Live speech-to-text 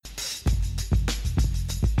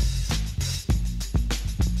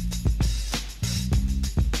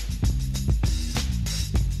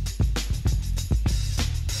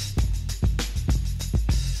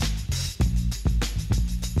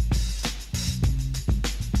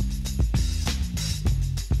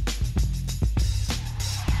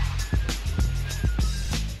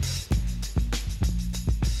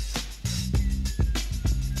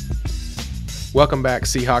Welcome back,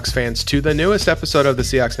 Seahawks fans, to the newest episode of the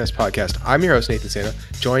Seahawks Nest podcast. I'm your host, Nathan Santa,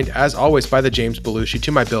 joined, as always, by the James Belushi.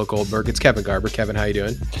 To my Bill Goldberg, it's Kevin Garber. Kevin, how you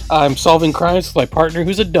doing? I'm solving crimes with my partner,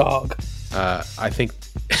 who's a dog. I think...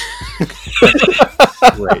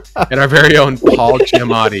 Great. And our very own Paul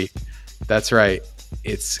Giamatti. That's right.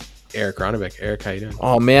 It's Eric Ronnebeck. Eric, how you doing?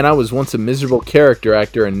 Oh, man, I was once a miserable character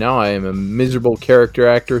actor, and now I am a miserable character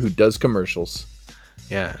actor who does commercials.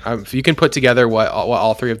 Yeah, if you can put together what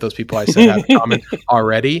all three of those people I said have in common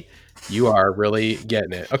already, you are really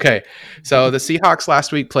getting it. Okay, so the Seahawks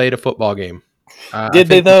last week played a football game. Did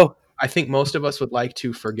they, though? I think most of us would like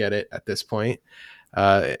to forget it at this point,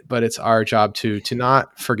 but it's our job to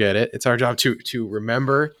not forget it. It's our job to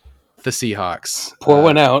remember the Seahawks. Pour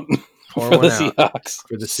one out for the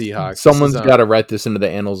Seahawks. Someone's got to write this into the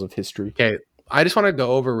annals of history. Okay. I just want to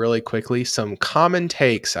go over really quickly some common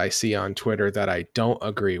takes I see on Twitter that I don't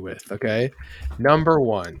agree with, okay? Number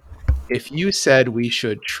one, if you said we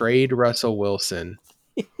should trade Russell Wilson,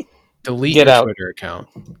 delete your Twitter account.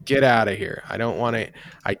 Get out of here. I don't want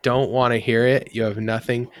to hear it. You have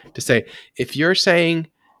nothing to say. If you're saying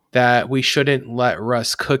that we shouldn't let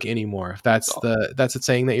Russ cook anymore, if that's the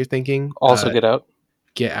saying that you're thinking, also get out.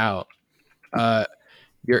 Get out.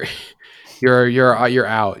 You're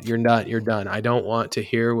out. You're done. You're done. I don't want to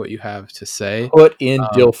hear what you have to say. Put in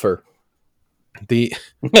Dilfer.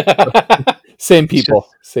 Same people.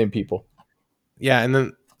 Yeah, and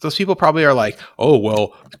then those people probably are like, "Oh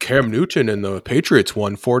well, Cam Newton and the Patriots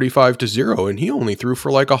won 45-0, and he only threw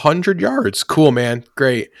for like 100 yards." Cool, man.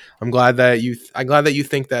 Great. I'm glad that you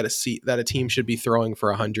think that a team should be throwing for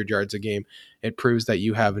 100 yards a game. It proves that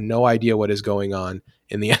you have no idea what is going on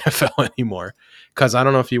in the NFL anymore. Because I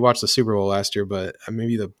don't know if you watched the Super Bowl last year, but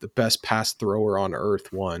maybe the best pass thrower on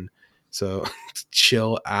earth won. So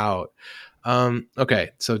chill out. Okay,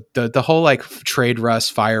 so the whole like trade Russ,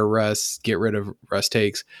 fire Russ, get rid of Russ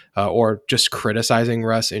takes, or just criticizing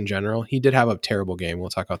Russ in general. He did have a terrible game. We'll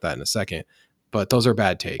talk about that in a second. But those are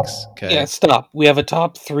bad takes. Okay. Yeah, stop. We have a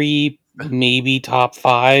top 3, maybe top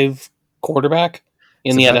 5 quarterback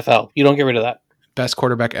in the NFL. You don't get rid of that. Best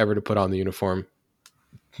quarterback ever to put on the uniform.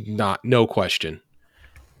 No question.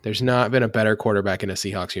 There's not been a better quarterback in a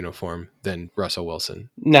Seahawks uniform than Russell Wilson.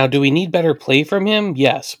 Now, do we need better play from him?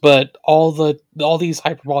 Yes, but all these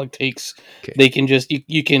hyperbolic takes, okay. They can just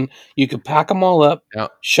you can pack them all up,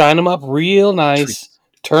 shine them up real nice,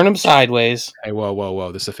 turn them sideways. Hey,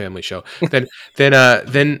 whoa! This is a family show. then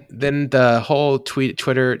the whole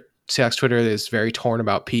Seahawks Twitter is very torn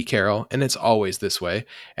about Pete Carroll, and it's always this way.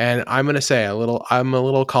 And I'm gonna say I'm a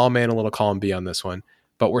little column A and a little column B on this one,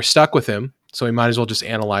 but we're stuck with him. So we might as well just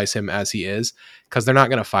analyze him as he is, because they're not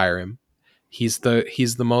going to fire him. He's the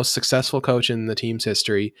most successful coach in the team's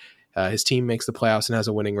history. His team makes the playoffs and has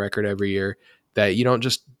a winning record every year. That you don't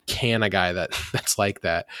just can a guy that's like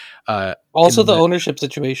that. Also, the ownership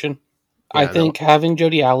situation. Yeah, I think having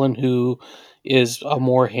Jody Allen, who is a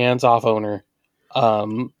more hands-off owner,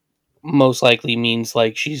 most likely means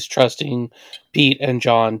like she's trusting Pete and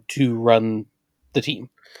John to run the team.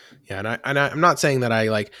 Yeah, and I'm not saying that I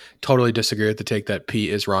like totally disagree with the take that Pete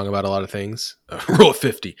is wrong about a lot of things. Rule of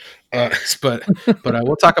 50, but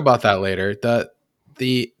we'll talk about that later.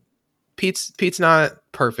 The Pete's not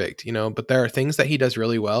perfect, but there are things that he does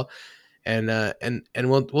really well, and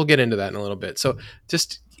we'll get into that in a little bit. So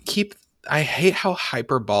just I hate how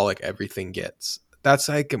hyperbolic everything gets. That's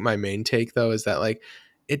like my main take though, is that like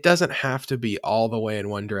it doesn't have to be all the way in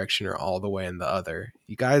one direction or all the way in the other.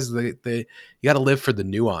 You guys, you got to live for the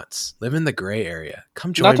nuance. Live in the gray area.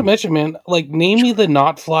 Come join me. Not to mention, man, like name me the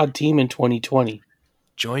not flawed team in 2020.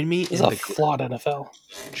 Join me in the flawed NFL.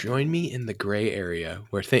 Join me in the gray area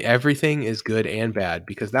where everything is good and bad,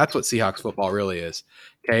 because that's what Seahawks football really is.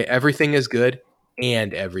 Okay, everything is good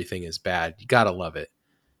and everything is bad. You gotta love it.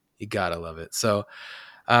 So,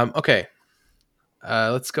 okay.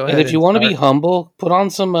 Let's go ahead. And if you want to be humble, put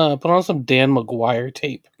on some Dan McGuire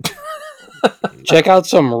tape. Check out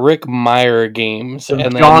some Rick Meyer games and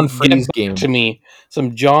then John Freeze games. To me,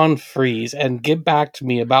 some John Freeze, and get back to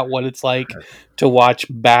me about what it's like to watch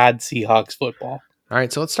bad Seahawks football. All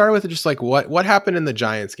right, so let's start with just like what happened in the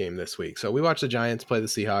Giants game this week. So we watched the Giants play the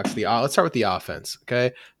Seahawks. Let's start with the offense.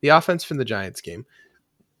 Okay, the offense from the Giants game.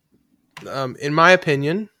 In my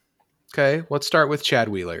opinion, okay, let's start with Chad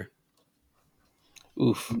Wheeler.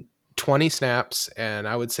 Oof. 20 snaps, and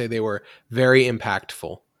I would say they were very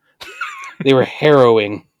impactful. They were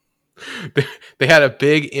harrowing. They had a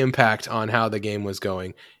big impact on how the game was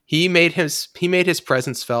going. He made his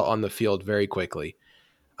presence felt on the field very quickly.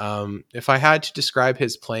 If I had to describe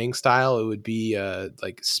his playing style, it would be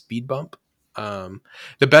like speed bump.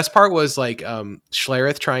 The best part was like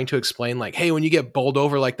Schlereth trying to explain like, hey, when you get bowled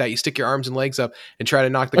over like that, you stick your arms and legs up and try to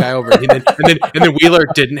knock the guy over. And then Wheeler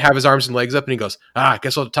didn't have his arms and legs up, and he goes, I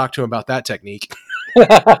guess I'll talk to him about that technique. As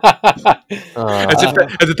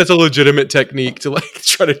if that's a legitimate technique to like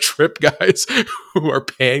try to trip guys who are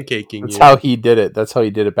pancaking. That's how he did it. That's how he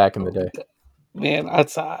did it back in the day. Man,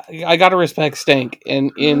 that's I gotta respect Stank, and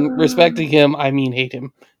in respecting him, I mean hate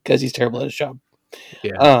him because he's terrible at his job.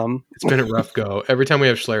 Yeah, it's been a rough go. Every time we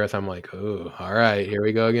have Schlereth, I'm like, oh, all right, here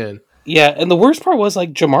we go again. Yeah, and the worst part was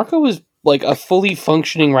like Jamarco was like a fully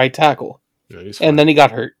functioning right tackle, and then he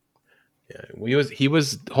got hurt. Yeah, he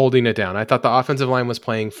was holding it down. I thought the offensive line was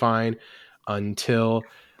playing fine until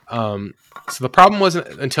so the problem wasn't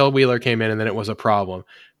until Wheeler came in, and then it was a problem.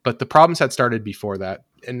 But the problems had started before that,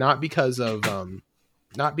 and not because of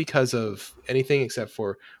anything except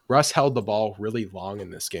for Russ held the ball really long in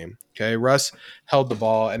this game. Okay, Russ held the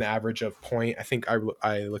ball an average of I think I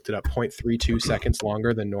looked it up 0.32 seconds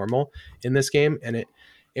longer than normal in this game, and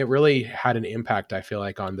it really had an impact, I feel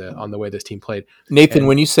like, on the way this team played. Nathan,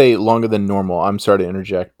 when you say longer than normal, I'm sorry to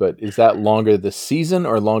interject, but is that longer this season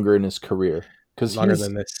or longer in his career? Because longer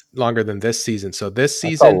than this season. So this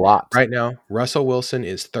season, a lot. Right now, Russell Wilson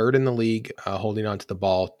is third in the league, holding on to the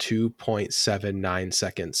ball 2.79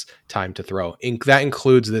 seconds time to throw. That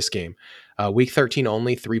includes this game. Week 13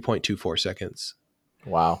 only 3.24 seconds.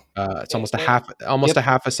 Wow. It's almost a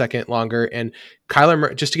half a second longer. And Kyler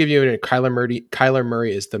Murray, just to give you Kyler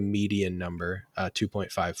Murray is the median number,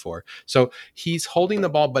 2.54. So he's holding the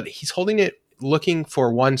ball, but he's holding it looking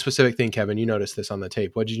for one specific thing. Kevin, you noticed this on the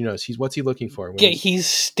tape. What did you notice? What's he looking for? He's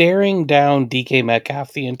staring down DK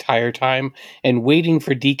Metcalf the entire time and waiting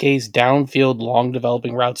for DK's downfield long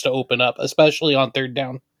developing routes to open up, especially on third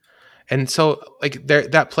down. And so, like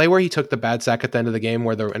that play where he took the bad sack at the end of the game,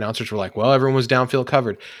 where the announcers were like, "Well, everyone was downfield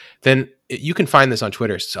covered." Then you can find this on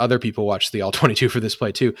Twitter. Other people watched the all-22 for this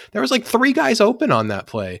play too. There was like 3 guys open on that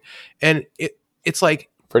play, and it's like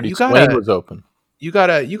Freddie Swain was open. You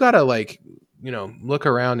gotta like look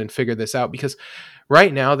around and figure this out, because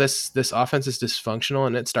right now this offense is dysfunctional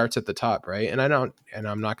and it starts at the top, right? And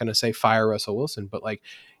I'm not going to say fire Russell Wilson, but like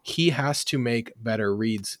he has to make better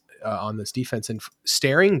reads on this defense, and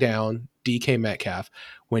staring down DK Metcalf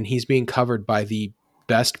when he's being covered by the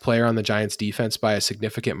best player on the Giants defense by a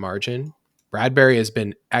significant margin. Bradbury has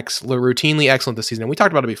been routinely excellent this season. And we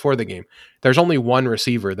talked about it before the game. There's only one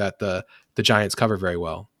receiver that the Giants cover very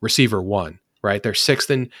well. Receiver 1, right? They're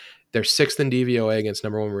sixth in DVOA against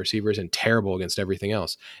number 1 receivers and terrible against everything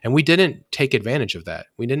else. And we didn't take advantage of that.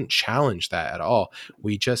 We didn't challenge that at all.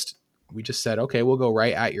 We just said, okay, we'll go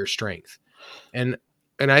right at your strength. And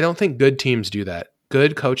I don't think good teams do that.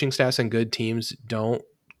 Good coaching staffs and good teams don't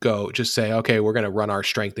just say, okay, we're going to run our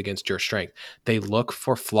strength against your strength. They look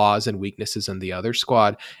for flaws and weaknesses in the other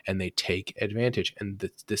squad and they take advantage. And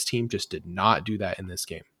this team just did not do that in this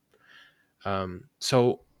game.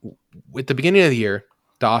 So at the beginning of the year,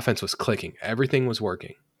 the offense was clicking. Everything was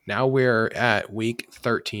working. Now we're at week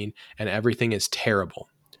 13 and everything is terrible.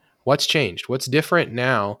 What's changed? What's different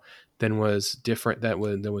now than was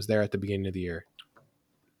there at the beginning of the year?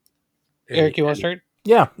 Eric, you want to start?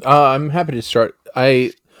 Yeah, I'm happy to start.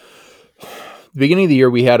 The beginning of the year,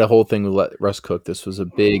 we had a whole thing with Russ Cook. This was a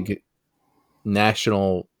big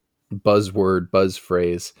national buzz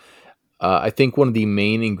phrase. I think one of the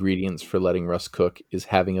main ingredients for letting Russ cook is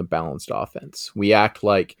having a balanced offense. We act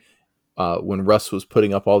like when Russ was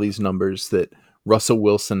putting up all these numbers that Russell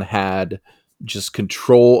Wilson had just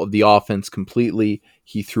control of the offense completely.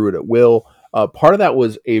 He threw it at will. Part of that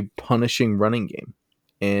was a punishing running game.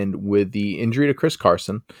 And with the injury to Chris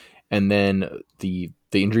Carson and then the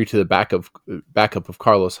injury to the backup of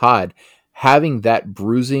Carlos Hyde, having that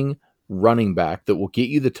bruising running back that will get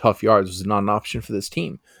you the tough yards was not an option for this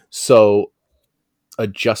team. So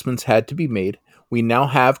adjustments had to be made. We now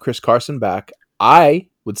have Chris Carson back. I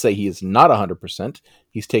would say he is not 100%.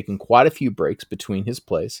 He's taken quite a few breaks between his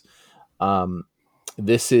plays.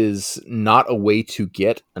 This is not a way to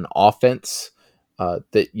get an offense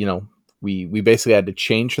that, we basically had to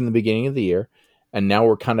change from the beginning of the year. And now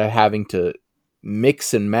we're kind of having to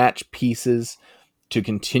mix and match pieces to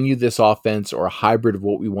continue this offense, or a hybrid of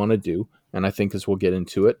what we want to do. And I think as we'll get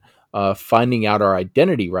into it, finding out our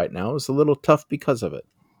identity right now is a little tough because of it.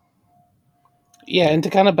 Yeah, and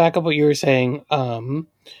to kind of back up what you were saying,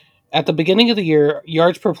 at the beginning of the year,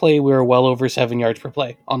 yards per play, we were well over 7 yards per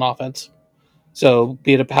play on offense. So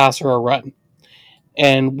be it a pass or a run.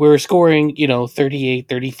 And we're scoring, 38,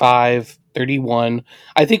 35, 31.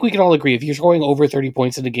 I think we can all agree if you're scoring over 30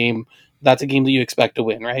 points in a game, that's a game that you expect to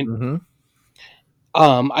win, right? Mm-hmm.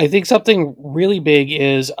 I think something really big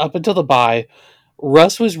is up until the bye,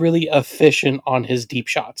 Russ was really efficient on his deep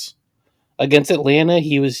shots. Against Atlanta,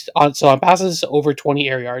 he was on passes over 20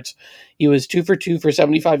 air yards. He was 2 for 2 for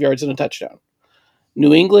 75 yards and a touchdown.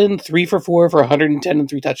 New England, 3 for 4 for 110 and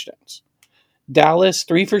 3 touchdowns. Dallas,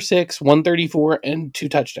 3 for 6, 134 and 2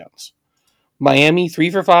 touchdowns. Miami, 3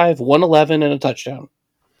 for 5, 111 and a touchdown.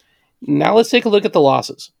 Now let's take a look at the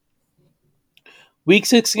losses. Week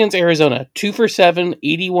 6 against Arizona, 2 for 7,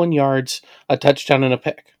 81 yards, a touchdown and a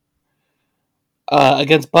pick.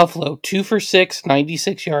 Against Buffalo, 2 for 6,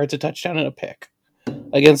 96 yards, a touchdown and a pick.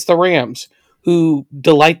 Against the Rams, who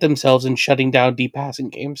delight themselves in shutting down deep passing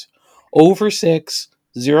games, 0 for 6,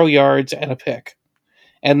 0 yards, and a pick.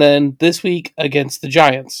 And then this week against the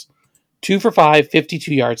Giants, 2 for 5,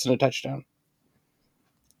 52 yards, and a touchdown.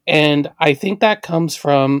 And I think that comes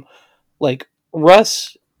from, like,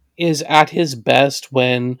 Russ is at his best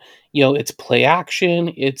when, it's play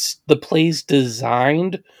action, it's the plays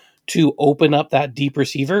designed to open up that deep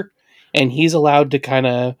receiver, and he's allowed to kind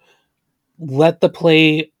of let the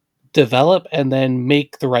play develop and then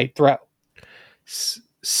make the right throw.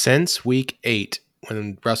 Since week 8,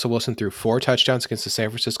 when Russell Wilson threw 4 touchdowns against the San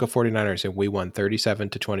Francisco 49ers and we won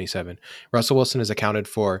 37-27, Russell Wilson has accounted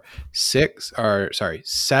for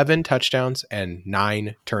 7 touchdowns and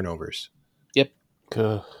 9 turnovers. Yep.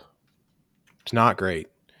 It's not great.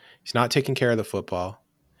 He's not taking care of the football.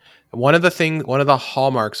 One of the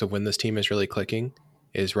hallmarks of when this team is really clicking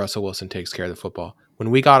is Russell Wilson takes care of the football.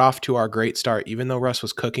 When we got off to our great start, even though Russ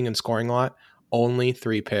was cooking and scoring a lot, only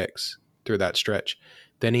 3 picks through that stretch.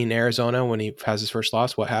 Then in Arizona, when he has his first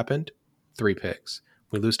loss, what happened? 3 picks.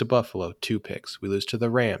 We lose to Buffalo, 2 picks. We lose to the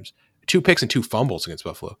Rams, 2 picks and 2 fumbles against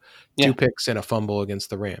Buffalo. 2 picks and a fumble against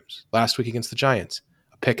the Rams. Last week against the Giants,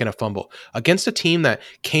 a pick and a fumble. Against a team that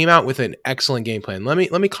came out with an excellent game plan. Let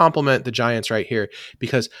me compliment the Giants right here,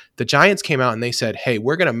 because the Giants came out and they said, hey,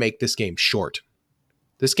 we're going to make this game short.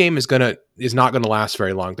 This game is not going to last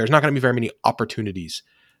very long. There's not going to be very many opportunities.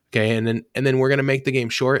 Okay, and then we're going to make the game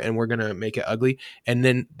short and we're going to make it ugly. And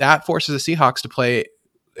then that forces the Seahawks to play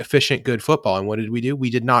efficient, good football. And what did we do? We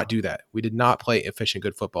did not do that. We did not play efficient,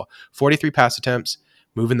 good football. 43 pass attempts,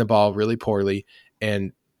 moving the ball really poorly,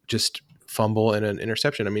 and just fumble and an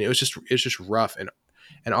interception. I mean, it's just rough. And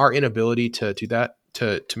our inability to do that,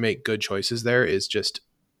 to make good choices there, is just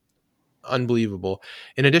unbelievable.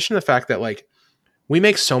 In addition to the fact that, like, we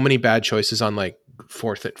make so many bad choices on, like,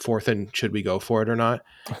 fourth and should we go for it or not.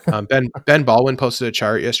 Ben Baldwin posted a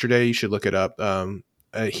chart yesterday. You should look it up.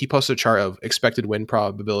 He posted a chart of expected win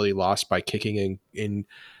probability lost by kicking in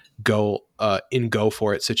go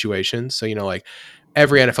for it situations. So, like,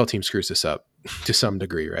 every NFL team screws this up to some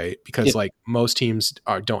degree, right? Because like most teams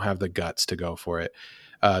don't have the guts to go for it.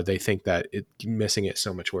 They think that missing it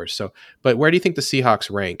so much worse. So, but where do you think the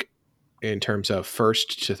Seahawks rank in terms of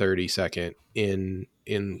 1st to 32nd in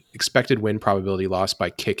expected win probability lost by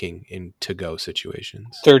kicking in to-go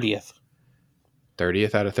situations? 30th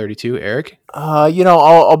out of 32. Eric?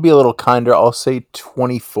 I'll be a little kinder. I'll say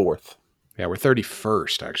 24th. Yeah, we're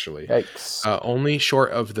 31st, actually. Yikes. Only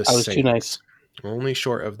short of the Saints. I was too nice. Only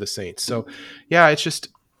short of the Saints. So, yeah, it's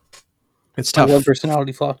tough. One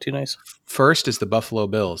personality flaw, too nice. First is the Buffalo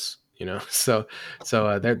Bills, so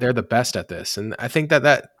they're the best at this. And I think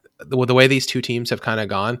that the way these two teams have kind of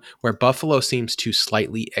gone, where Buffalo seems to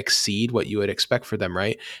slightly exceed what you would expect for them,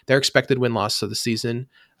 right? Their expected win-loss of the season,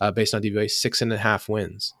 based on DVOA, 6.5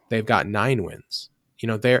 wins. They've got 9 wins.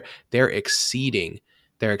 They're exceeding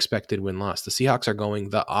their expected win-loss. The Seahawks are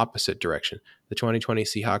going the opposite direction. The 2020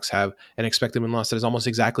 Seahawks have an expected win-loss that is almost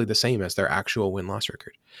exactly the same as their actual win-loss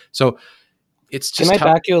record. So it's just... Can I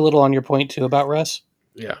back you a little on your point, too, about Russ?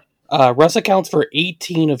 Yeah. Russ accounts for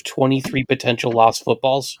 18 of 23 potential lost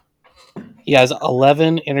footballs. He has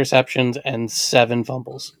 11 interceptions and 7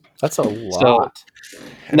 fumbles. That's a lot. So,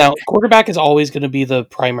 now, quarterback is always going to be the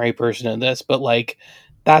primary person in this, but, like,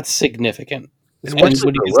 that's significant. And when you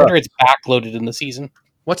consider it's backloaded in the season.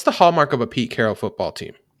 What's the hallmark of a Pete Carroll football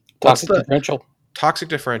team? Toxic differential. Toxic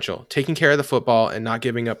differential, taking care of the football and not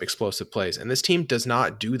giving up explosive plays. And this team does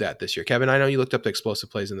not do that this year. Kevin, I know you looked up the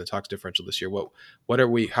explosive plays in the toxic differential this year.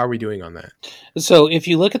 How are we doing on that? So if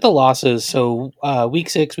you look at the losses, week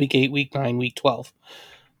 6, week 8, week 9, week 12.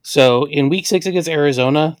 So in week 6 against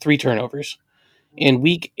Arizona, 3 turnovers. In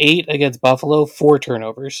week 8 against Buffalo, 4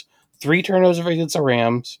 turnovers. 3 turnovers against the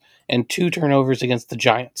Rams and 2 turnovers against the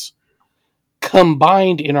Giants.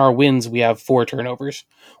 Combined in our wins, we have 4 turnovers.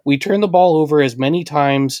 We turn the ball over as many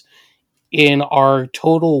times in our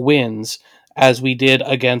total wins as we did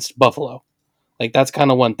against Buffalo. Like, that's kind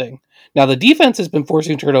of one thing. Now, the defense has been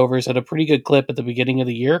forcing turnovers at a pretty good clip at the beginning of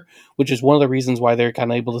the year, which is one of the reasons why they're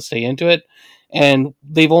kind of able to stay into it. And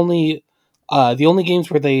they've only the only games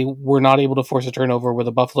where they were not able to force a turnover were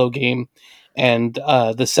the Buffalo game and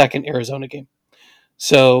the second Arizona game.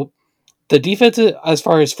 So the defense, as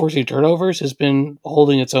far as forcing turnovers, has been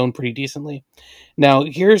holding its own pretty decently. Now,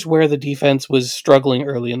 here's where the defense was struggling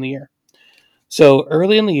early in the year. So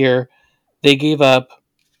early in the year, they gave up.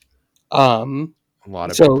 A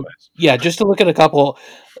lot of big plays. Yeah, just to look at a couple.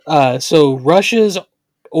 So rushes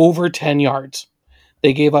over 10 yards.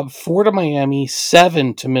 They gave up 4 to Miami,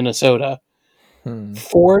 7 to Minnesota,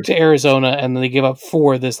 4 to Arizona, and then they gave up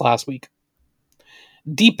 4 this last week.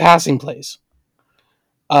 Deep passing plays.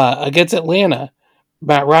 Against Atlanta,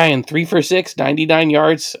 Matt Ryan, 3 for 6, 99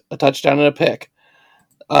 yards, a touchdown and a pick.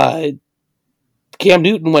 Cam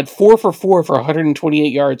Newton went 4 for 4 for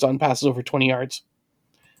 128 yards on passes over 20 yards.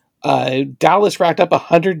 Dallas racked up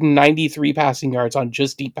 193 passing yards on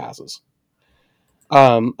just deep passes.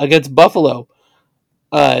 Against Buffalo,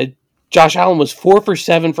 Josh Allen was 4 for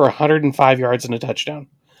 7 for 105 yards and a touchdown.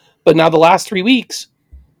 But now the last 3 weeks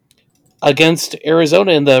against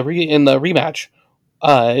Arizona in the rematch,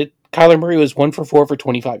 Kyler Murray was 1 for 4 for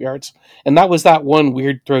 25 yards, and that was that one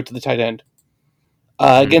weird throw to the tight end.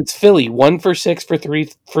 Against Philly, 1 for 6 for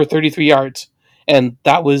 33 yards, and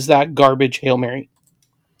that was that garbage Hail Mary.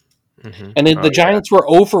 Mm-hmm. And then the Giants were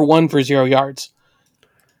 0 for 1 for 0 yards.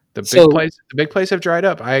 The big plays have dried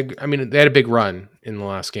up. I mean, they had a big run in the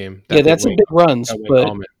last game. That's some big runs,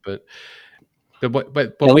 but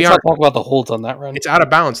we aren't talk about the holds on that run. It's out of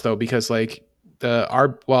balance though, because like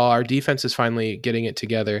our defense is finally getting it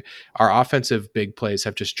together, our offensive big plays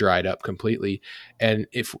have just dried up completely. And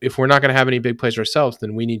if we're not going to have any big plays ourselves,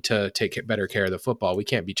 then we need to take better care of the football. We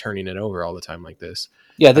can't be turning it over all the time like this.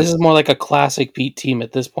 Yeah, this is more like a classic Pete team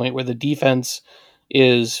at this point, where the defense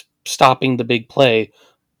is stopping the big play,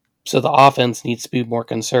 so the offense needs to be more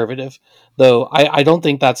conservative. Though I don't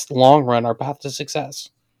think that's long run our path to success.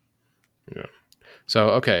 Yeah. So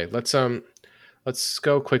okay, let's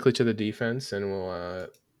go quickly to the defense, and we'll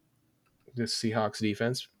the Seahawks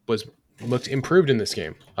defense looked improved in this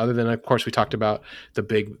game. Other than, of course, we talked about the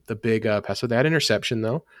big pass. So that interception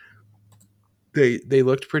though, they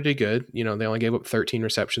looked pretty good. You know, they only gave up 13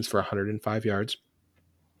 receptions for 105 yards.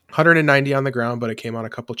 190 on the ground, but it came on a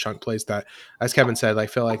couple chunk plays that, as Kevin said, I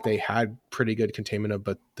feel like they had pretty good containment of,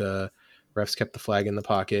 but the refs kept the flag in the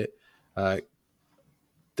pocket.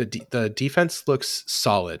 The defense looks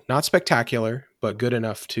solid, not spectacular, but good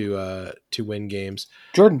enough to win games.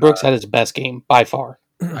 Jordan Brooks had his best game by far.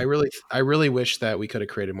 I really wish that we could have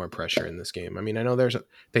created more pressure in this game. I mean, I know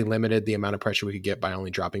they limited the amount of pressure we could get by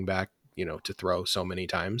only dropping back, to throw so many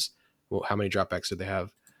times. Well, how many dropbacks did they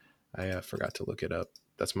have? I forgot to look it up.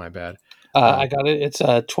 That's my bad. I got it. It's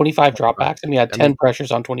 25 dropbacks, and we had 10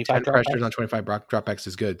 pressures on 25 dropbacks. Pressures on 25 dropbacks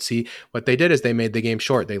is good. See, what they did is they made the game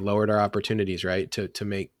short. They lowered our opportunities, right, to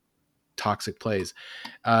make toxic plays.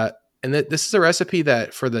 And this is a recipe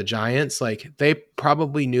that for the Giants, like they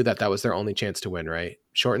probably knew that was their only chance to win, right?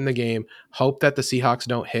 Shorten the game, hope that the Seahawks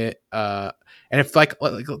don't hit. And if like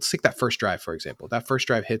let's take that first drive, for example. That first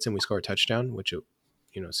drive hits and we score a touchdown, which it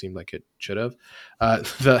seemed like it should have.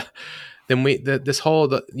 This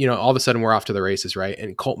whole all of a sudden we're off to the races, right?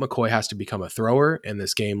 And Colt McCoy has to become a thrower, and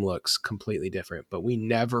this game looks completely different. But we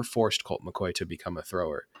never forced Colt McCoy to become a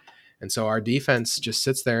thrower, and so our defense just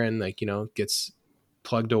sits there and gets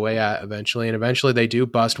plugged away at eventually, and eventually they do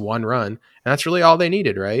bust one run, and that's really all they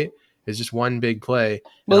needed, right? It's just one big play.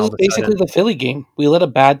 Well, it's basically the Philly game. We let a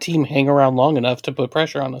bad team hang around long enough to put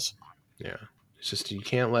pressure on us. Yeah. It's just you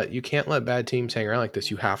can't let bad teams hang around like this.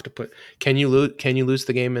 You have to put. Can you lose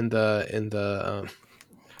the game in the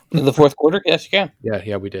fourth quarter? Yes, you can.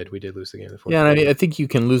 Yeah, we did lose the game in the fourth. Yeah, quarter. and I think you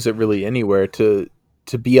can lose it really anywhere to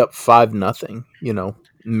be up 5-0.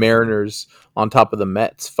 Mariners on top of the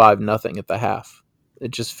Mets 5-0 at the half. It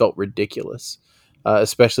just felt ridiculous,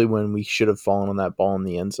 especially when we should have fallen on that ball in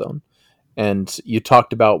the end zone. And you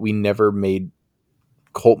talked about we never made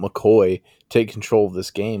Colt McCoy take control of this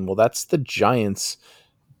game. Well, that's the Giants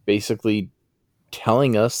basically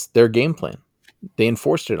telling us their game plan. They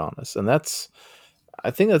enforced it on us, and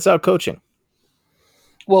I think that's out coaching.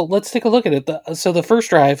 Well, let's take a look at it. So the first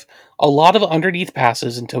drive, a lot of underneath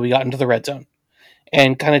passes until we got into the red zone,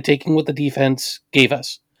 and kind of taking what the defense gave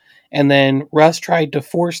us. And then Russ tried to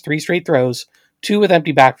force 3 straight throws, 2 with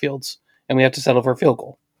empty backfields, and we have to settle for a field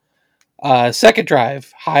goal. Second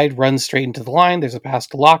drive, Hyde runs straight into the line. There's a pass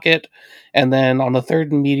to Lockett. And then on the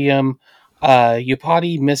third and medium,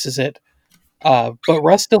 Upati misses it. But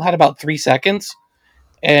Russ still had about 3 seconds.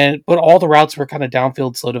 But all the routes were kind of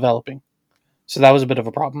downfield, slow developing. So that was a bit of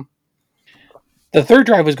a problem. The third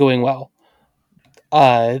drive was going well.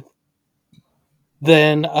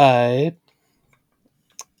 Then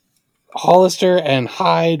Hollister and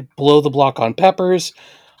Hyde blow the block on Peppers.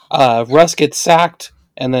 Russ gets sacked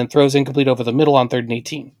and then throws incomplete over the middle on 3rd and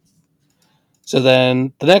 18. So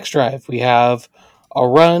then the next drive, we have a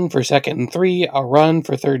run for 2nd and 3, a run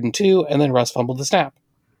for 3rd and 2, and then Russ fumbled the snap.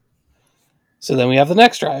 So then we have the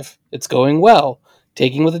next drive. It's going well,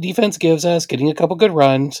 taking what the defense gives us, getting a couple good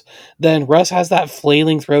runs. Then Russ has that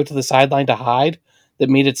flailing throw to the sideline to Hyde that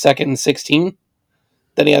made it 2nd and 16.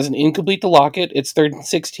 Then he has an incomplete to Lockett. It's 3rd and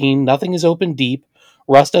 16. Nothing is open deep.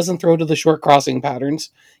 Russ doesn't throw to the short crossing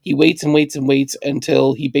patterns. He waits and waits and waits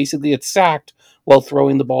until he basically gets sacked while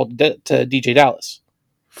throwing the ball to DJ Dallas.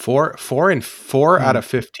 4 out of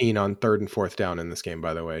 15 on 3rd and 4th down in this game,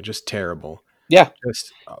 by the way. Just terrible. Yeah.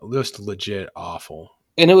 Just legit awful.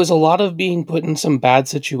 And it was a lot of being put in some bad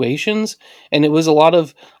situations. And it was a lot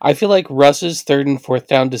of, I feel like Russ's 3rd and 4th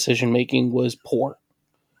down decision making was poor.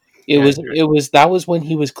 That was when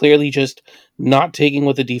he was clearly just not taking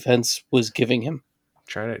what the defense was giving him.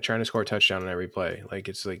 Trying to score a touchdown on every play. Like,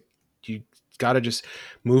 it's like you got to just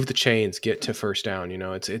move the chains, get to first down. You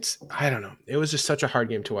know, it's I don't know. It was just such a hard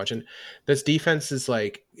game to watch, and this defense is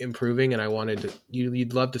like improving. And I wanted to,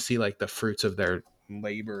 you'd love to see like the fruits of their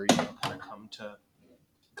labor, you know, kind of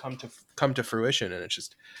come to fruition. And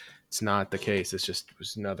it's not the case. It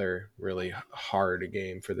was another really hard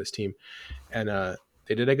game for this team, and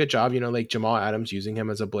they did a good job. You know, like Jamal Adams using him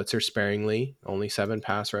as a blitzer sparingly, only 7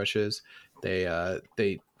 pass rushes.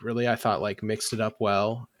 They really, I thought, like mixed it up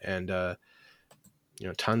well, and you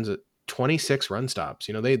know, tons of 26 run stops.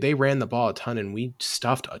 You know, they ran the ball a ton, and we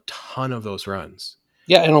stuffed a ton of those runs.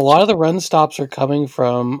 Yeah, and a lot of the run stops are coming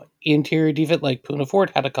from interior defense, like Poona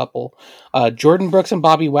Ford had a couple. Jordan Brooks and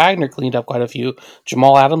Bobby Wagner cleaned up quite a few.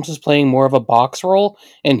 Jamal Adams was playing more of a box role,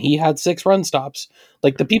 and he had 6 run stops.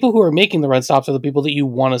 Like, the people who are making the run stops are the people that you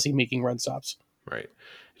want to see making run stops. Right.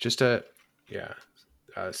 Just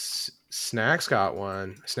Snacks got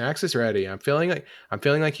one. Snacks is ready. I'm feeling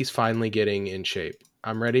like he's finally getting in shape.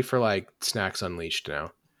 I'm ready for like Snacks Unleashed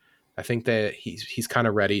now. I think that he's kind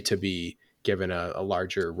of ready to be given a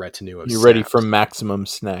larger retinue of. You're ready for maximum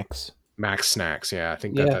snacks. Max Snacks, yeah. I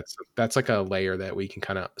think that's like a layer that we can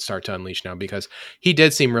kind of start to unleash now, because he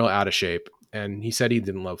did seem real out of shape, and he said he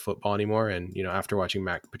didn't love football anymore. And you know, after watching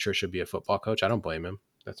Matt Patricia be a football coach, I don't blame him.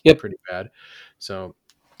 That's pretty bad. So.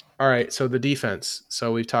 All right, so the defense.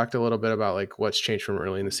 So we've talked a little bit about like what's changed from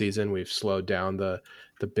early in the season. We've slowed down the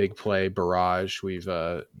big play barrage. We've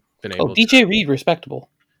been able. DJ Reed,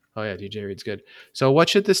 respectable. Oh yeah, DJ Reed's good. So what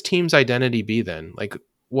should this team's identity be then? Like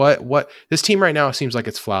what this team right now seems like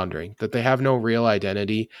it's floundering. That they have no real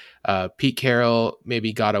identity. Pete Carroll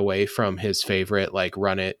maybe got away from his favorite like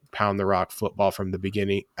run it, pound the rock football from at the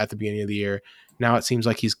beginning of the year. Now it seems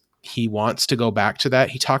like he wants to go back to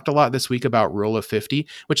that. He talked a lot this week about rule of 50,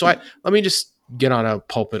 which let me just get on a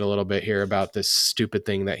pulpit a little bit here about this stupid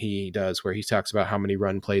thing that he does where he talks about how many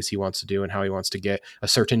run plays he wants to do and how he wants to get a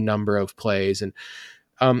certain number of plays. And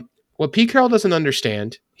what Pete Carroll doesn't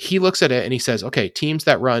understand, he looks at it and he says, okay, teams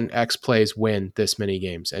that run X plays win this many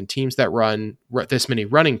games, and teams that run this many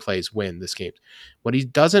running plays win this game. What he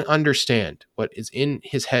doesn't understand, what is in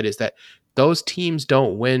his head, is that those teams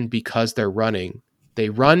don't win because they're running. They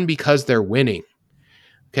run because they're winning.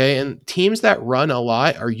 Okay. And teams that run a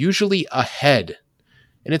lot are usually ahead.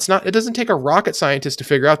 And it doesn't take a rocket scientist to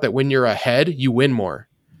figure out that when you're ahead, you win more.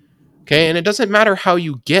 Okay. And it doesn't matter how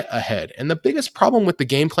you get ahead. And the biggest problem with the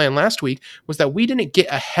game plan last week was that we didn't get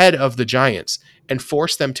ahead of the Giants and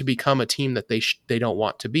force them to become a team that they don't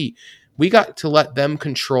want to be. We got to let them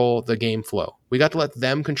control the game flow. We got to let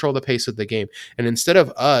them control the pace of the game. And instead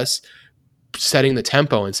of us setting the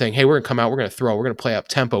tempo and saying, hey, we're going to come out, we're going to throw, we're going to play up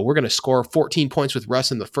tempo, we're going to score 14 points with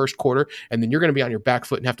Russ in the first quarter, and then you're going to be on your back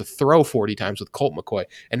foot and have to throw 40 times with Colt McCoy,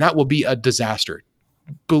 and that will be a disaster.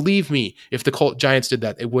 Believe me, if the Giants did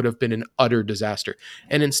that, it would have been an utter disaster.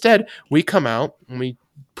 And instead, we come out and we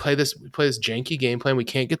play this janky game plan. We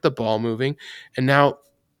can't get the ball moving, and now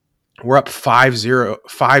we're up 5-0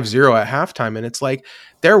 at halftime, and it's like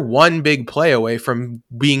they're one big play away from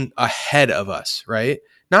being ahead of us, right?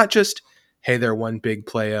 Not just, hey, they're one big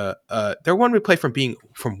play. They're one big play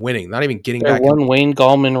from winning, not even getting back. One Wayne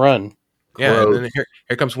Gallman run. Yeah, and then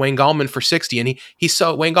here comes Wayne Gallman for 60, and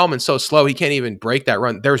Wayne Gallman's so slow he can't even break that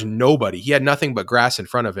run. There's nobody. He had nothing but grass in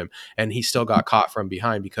front of him, and he still got caught from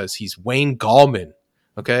behind because he's Wayne Gallman.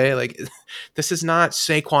 Okay, like this is not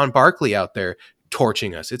Saquon Barkley out there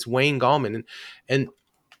torching us. It's Wayne Gallman, and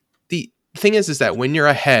the thing is that when you're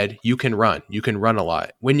ahead, you can run a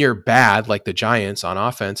lot. When you're bad, like the Giants on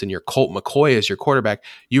offense, and your Colt McCoy is your quarterback,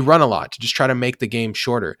 you run a lot to just try to make the game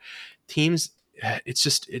shorter. Teams,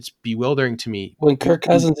 it's bewildering to me. When Kirk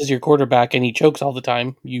Cousins is your quarterback and he chokes all the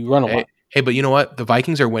time, you run a lot. Hey, but you know what? The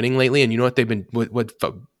Vikings are winning lately, and you know what they've been. What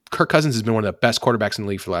Kirk Cousins has been one of the best quarterbacks in the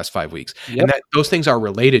league for the last 5 weeks, and those things are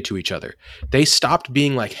related to each other. They stopped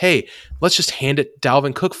being like, "Hey, let's just hand it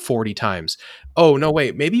Dalvin Cook 40 times." Oh no,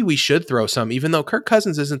 wait, maybe we should throw some, even though Kirk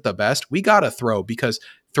Cousins isn't the best. We gotta throw because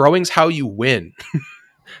throwing's how you win.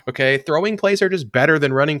 Okay, throwing plays are just better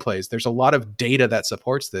than running plays. There's a lot of data that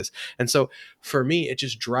supports this. And so for me, it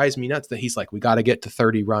just drives me nuts that he's like, we got to get to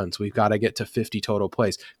 30 runs. We've got to get to 50 total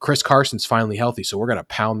plays. Chris Carson's finally healthy, so we're going to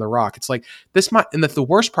pound the rock. It's like this might, and the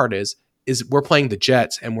worst part is we're playing the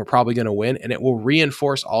Jets and we're probably going to win, and it will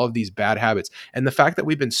reinforce all of these bad habits. And the fact that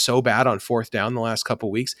we've been so bad on fourth down the last couple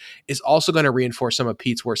of weeks is also going to reinforce some of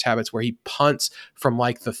Pete's worst habits, where he punts from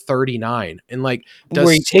like the 39 and like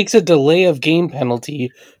where he takes a delay of game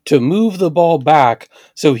penalty to move the ball back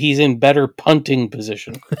so he's in better punting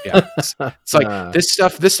position. Yeah, it's like this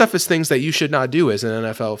stuff is things that you should not do as an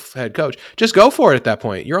NFL head coach. Just go for it at that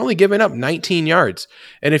point. You're only giving up 19 yards,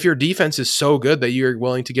 and if your defense is so good that you're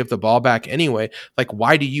willing to give the ball back anyway, like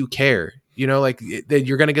why do you care? You know, like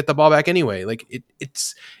you're going to get the ball back anyway. Like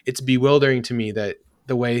it's bewildering to me that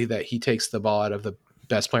the way that he takes the ball out of the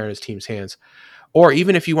best player in his team's hands. Or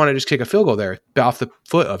even if you want to just kick a field goal there, off the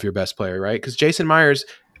foot of your best player, right? Because Jason Myers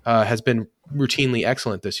has been routinely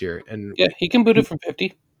excellent this year, and yeah, he can boot it from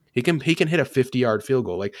 50. He can hit a 50-yard field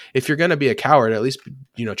goal. Like if you're going to be a coward, at least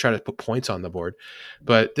try to put points on the board.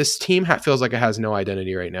 But this team feels like it has no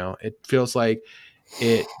identity right now. It feels like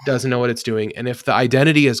it doesn't know what it's doing. And if the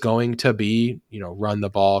identity is going to be run the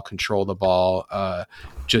ball, control the ball,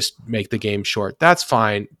 just make the game short, that's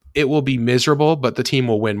fine. It will be miserable, but the team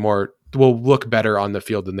will win more. Will look better on the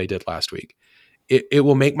field than they did last week. It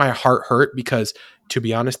will make my heart hurt because, to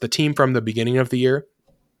be honest, the team from the beginning of the year,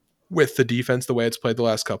 with the defense the way it's played the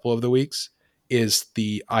last couple of the weeks, is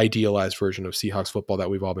the idealized version of Seahawks football that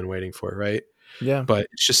we've all been waiting for, right? Yeah. But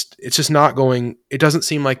it's just not going. It doesn't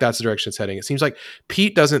seem like that's the direction it's heading. It seems like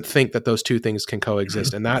Pete doesn't think that those two things can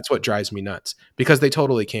coexist, and that's what drives me nuts, because they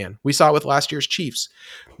totally can. We saw it with last year's Chiefs.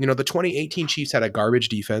 The 2018 Chiefs had a garbage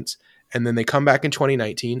defense, and then they come back in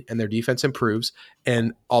 2019 and their defense improves,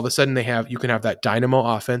 and all of a sudden you can have that dynamo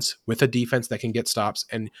offense with a defense that can get stops,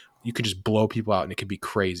 and you can just blow people out, and it can be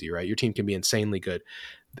crazy, right? Your team can be insanely good.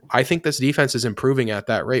 I think this defense is improving at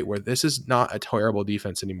that rate, where this is not a terrible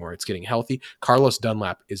defense anymore. It's getting healthy. Carlos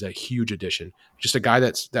Dunlap is a huge addition, just a guy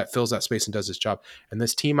that fills that space and does his job. And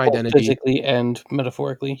this team identity, physically and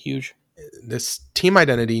metaphorically, huge. This team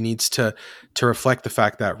identity needs to reflect the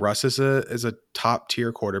fact that Russ is a top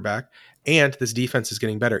tier quarterback, and this defense is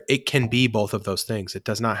getting better. It can be both of those things. It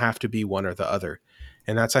does not have to be one or the other.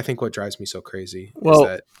 And that's, I think, what drives me so crazy.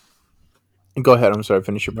 Well, go ahead. I'm sorry.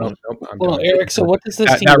 Finish your point. Well, Eric, so what does this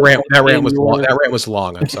team that rant was long. That rant was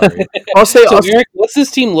long. I'm sorry. Eric, what's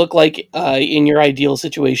this team look like in your ideal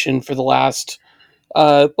situation for the last?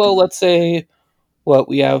 Let's say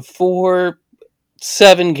we have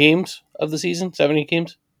 7 games of the season, 7, 8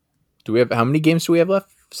 games. Do we have how many games do we have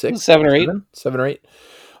left? 6, 7 or 8. 7 or 8.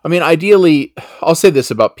 I mean, ideally, I'll say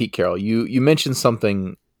this about Pete Carroll. You mentioned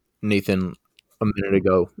something, Nathan, a minute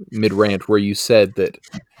ago, mid rant, where you said that.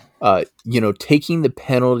 Taking the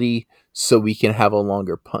penalty so we can have a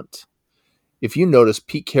longer punt. If you notice,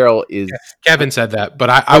 Pete Carroll is... Kevin said that,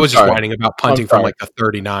 but I was just whining about punting from like the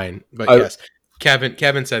 39. But yes,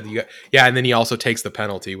 Kevin said, and then he also takes the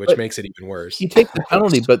penalty, which makes it even worse. He takes the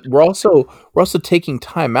penalty, but we're also taking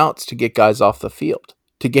timeouts to get guys off the field,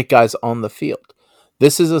 to get guys on the field.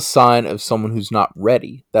 This is a sign of someone who's not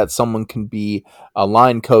ready. That someone can be a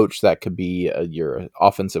line coach, that could be your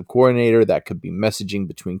offensive coordinator, that could be messaging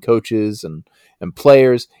between coaches and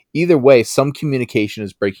players. Either way, some communication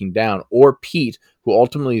is breaking down, or Pete, who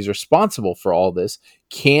ultimately is responsible for all this,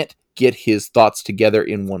 can't get his thoughts together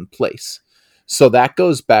in one place. So that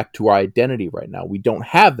goes back to our identity right now. We don't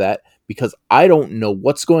have that because I don't know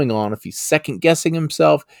what's going on, if he's second guessing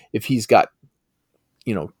himself, if he's got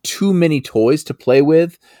too many toys to play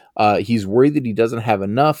with. He's worried that he doesn't have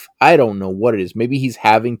enough. I don't know what it is. Maybe he's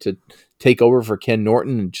having to take over for Ken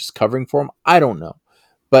Norton and just covering for him. I don't know.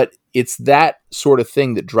 But it's that sort of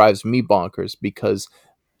thing that drives me bonkers, because,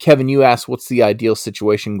 Kevin, you asked what's the ideal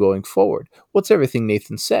situation going forward. What's everything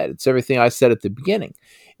Nathan said? It's everything I said at the beginning.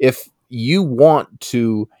 If you want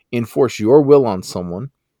to enforce your will on someone,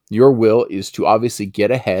 your will is to obviously get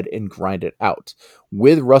ahead and grind it out.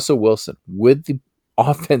 With Russell Wilson, with the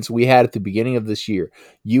offense we had at the beginning of this year,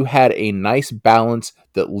 you had a nice balance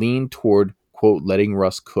that leaned toward, quote, letting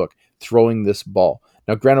Russ cook, throwing this ball.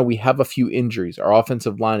 Now, granted, we have a few injuries. Our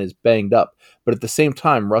offensive line is banged up, but at the same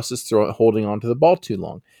time, Russ is holding on to the ball too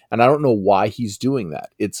long. And I don't know why he's doing that.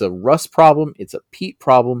 It's a Russ problem. It's a Pete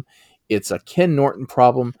problem. It's a Ken Norton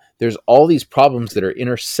problem. There's all these problems that are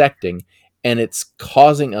intersecting, and it's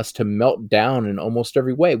causing us to melt down in almost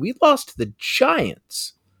every way. We lost to the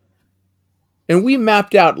Giants. And we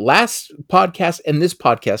mapped out last podcast and this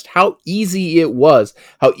podcast how easy it was,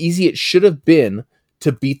 how easy it should have been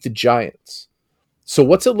to beat the Giants. So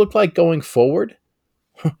what's it look like going forward?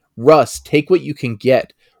 Russ, take what you can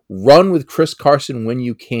get. Run with Chris Carson when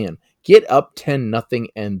you can. Get up 10-0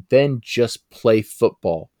 and then just play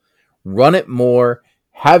football. Run it more.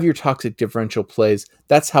 Have your toxic differential plays.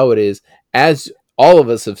 That's how it is. As all of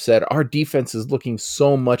us have said, our defense is looking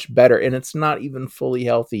so much better, and it's not even fully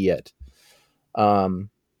healthy yet.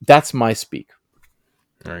 That's my speak.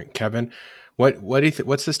 All right, Kevin, what do you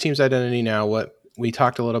what's this team's identity now? What we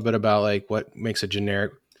talked a little bit about, like what makes a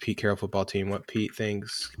generic Pete Carroll football team, what Pete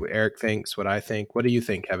thinks, what Eric thinks, what I think. What do you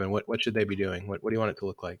think, Kevin? What should they be doing? What do you want it to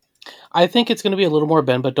look like? I think it's going to be a little more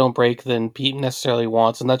bend but don't break than Pete necessarily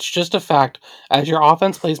wants, and that's just a fact. As your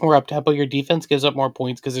offense plays more up tempo, your defense gives up more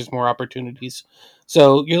points because there's more opportunities.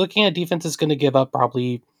 So you're looking at defense is going to give up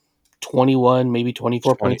probably 21, maybe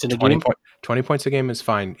 24 points in a game. 20 points a game is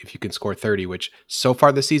fine if you can score 30, which so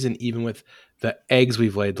far this season, even with the eggs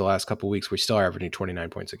we've laid the last couple of weeks, we're still averaging 29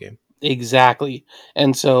 points a game. Exactly.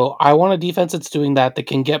 And so I want a defense that's doing that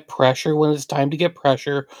can get pressure when it's time to get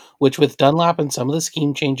pressure, which with Dunlap and some of the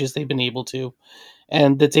scheme changes they've been able to,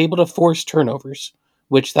 and that's able to force turnovers,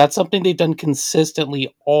 which that's something they've done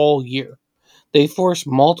consistently all year. They forced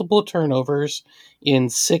multiple turnovers in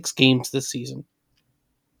 6 games this season.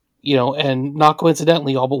 And not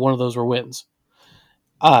coincidentally, all but one of those were wins.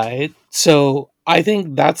 So I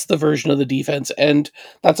think that's the version of the defense, and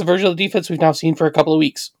that's a version of the defense we've now seen for a couple of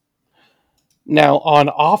weeks. Now, on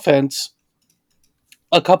offense,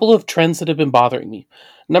 a couple of trends that have been bothering me.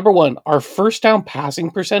 Number one, our first down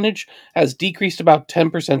passing percentage has decreased about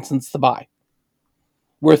 10% since the bye.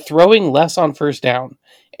 We're throwing less on first down,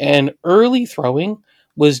 and early throwing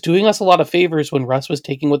was doing us a lot of favors when Russ was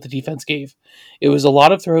taking what the defense gave. It was a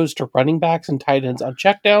lot of throws to running backs and tight ends on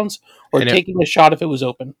checkdowns or taking a shot if it was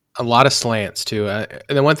open. A lot of slants, too. And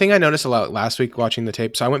the one thing I noticed a lot last week watching the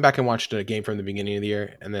tape, so I went back and watched a game from the beginning of the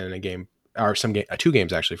year and then a game, or two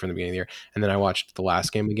games actually from the beginning of the year, and then I watched the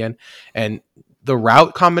last game again. And the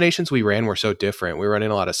route combinations we ran were so different. We were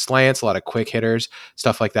running a lot of slants, a lot of quick hitters,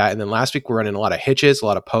 stuff like that. And then last week we're running a lot of hitches, a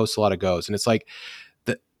lot of posts, a lot of goes. And it's like,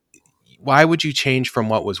 why would you change from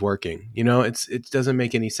what was working? It doesn't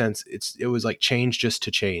make any sense. It was like change just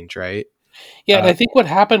to change, right? Yeah, and I think what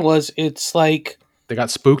happened was it's like they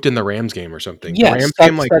got spooked in the Rams game or something. Yes, the Rams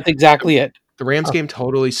game, that's exactly it. The Rams game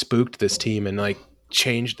totally spooked this team and like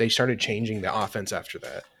changed. They started changing the offense after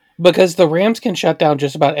that. Because the Rams can shut down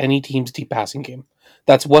just about any team's deep passing game.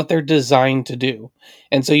 That's what they're designed to do.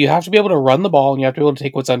 And so you have to be able to run the ball and you have to be able to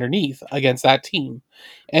take what's underneath against that team.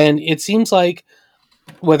 And it seems like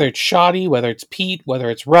whether it's Shoddy, whether it's Pete, whether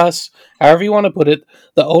it's Russ, however you want to put it,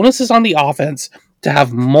 the onus is on the offense to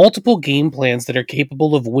have multiple game plans that are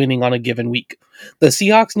capable of winning on a given week. The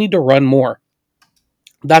Seahawks need to run more.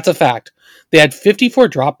 That's a fact. They had 54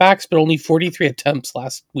 dropbacks, but only 43 attempts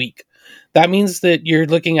last week. That means that you're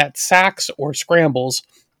looking at sacks or scrambles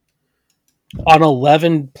on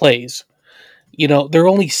 11 plays. There are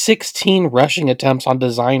only 16 rushing attempts on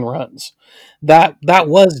design runs. That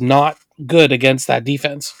was not good against that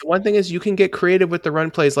defense. One thing is you can get creative with the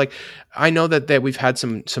run plays. Like I know that we've had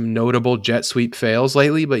some notable jet sweep fails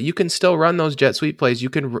lately, but you can still run those jet sweep plays.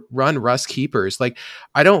 You can run Russ keepers. Like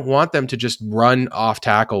I don't want them to just run off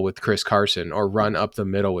tackle with Chris Carson or run up the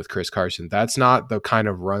middle with Chris Carson. That's not the kind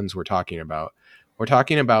of runs we're talking about. We're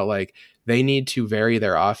talking about like they need to vary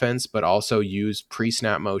their offense, but also use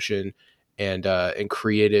pre-snap motion and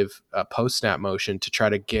creative post-snap motion to try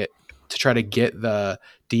to get the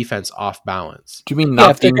defense off balance. Do you mean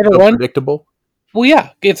not being so predictable? Well,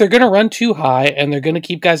 yeah. If they're going to run too high and they're going to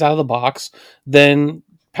keep guys out of the box, then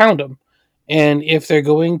pound them. And if they're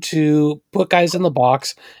going to put guys in the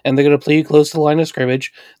box and they're going to play you close to the line of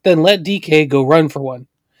scrimmage, then let DK go run for one.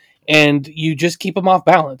 And you just keep them off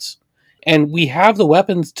balance. And we have the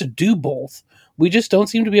weapons to do both. We just don't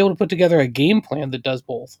seem to be able to put together a game plan that does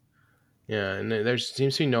both. Yeah, and there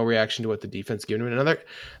seems to be no reaction to what the defense gives them.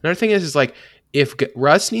 Another thing is like if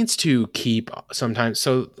Russ needs to keep sometimes,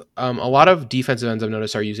 so a lot of defensive ends I've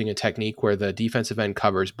noticed are using a technique where the defensive end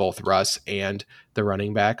covers both Russ and the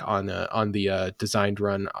running back on the designed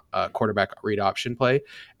run quarterback read option play,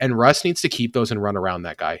 and Russ needs to keep those and run around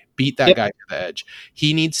that guy, beat that guy to the edge.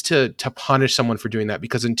 He needs to punish someone for doing that,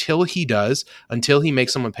 because until he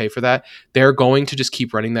makes someone pay for that, they're going to just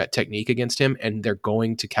keep running that technique against him, and they're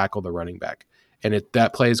going to cackle the running back. And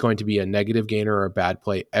that play is going to be a negative gainer or a bad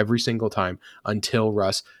play every single time until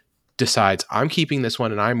Russ decides, I'm keeping this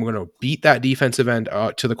one and I'm going to beat that defensive end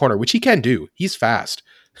to the corner, which he can do. He's fast.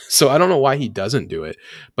 So I don't know why he doesn't do it,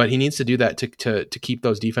 but he needs to do that to keep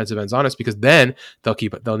those defensive ends honest, because then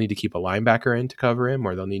they'll need to keep a linebacker in to cover him,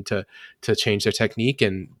 or they'll need to change their technique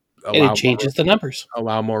and it changes the numbers,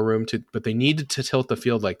 allow more room but they need to tilt the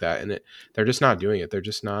field like that. And they're just not doing it. They're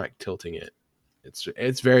just not tilting it. This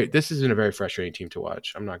has been a very frustrating team to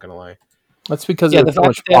watch. I'm not going to lie. That's because the fact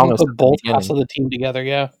that they haven't put both halves of the team together.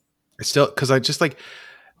 Yeah. Because I just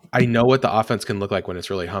I know what the offense can look like when it's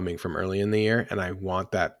really humming from early in the year, and I want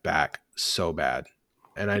that back so bad.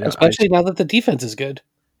 And especially now that the defense is good.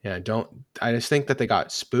 Yeah, I just think that they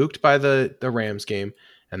got spooked by the Rams game,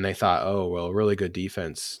 and they thought, oh, well, a really good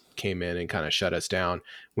defense came in and kind of shut us down.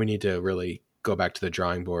 We need to really go back to the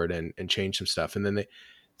drawing board and change some stuff. And then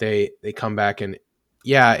they come back, and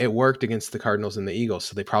yeah, it worked against the Cardinals and the Eagles,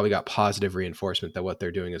 so they probably got positive reinforcement that what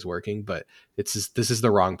they're doing is working, but this is the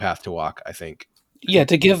wrong path to walk, I think. Yeah,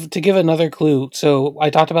 to give another clue. So I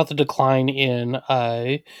talked about the decline in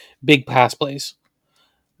big pass plays.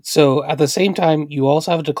 So at the same time, you also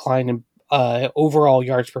have a decline in overall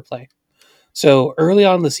yards per play. So early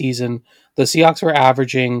on in the season, the Seahawks were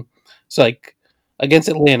averaging, against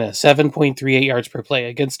Atlanta, 7.38 yards per play.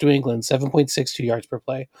 Against New England, 7.62 yards per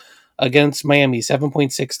play. Against Miami,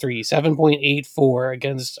 7.63, 7.84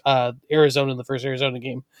 against Arizona in the first Arizona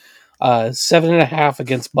game. 7.5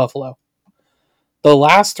 against Buffalo. The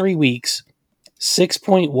last 3 weeks,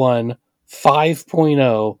 6.1,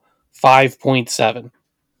 5.0, 5.7.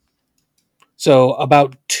 So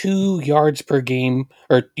about 2 yards per game,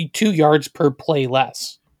 or 2 yards per play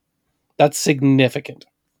less. That's significant.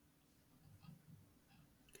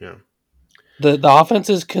 Yeah. The offense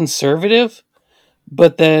is conservative,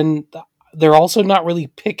 but then they're also not really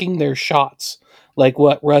picking their shots like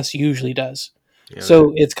what Russ usually does. Yeah,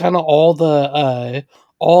 so it's kind of all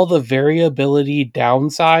the variability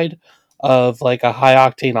downside of like a high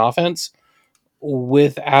octane offense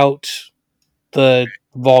without the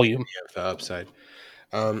volume. Yeah, the upside.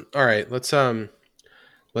 All right, let's go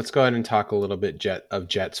ahead and talk a little bit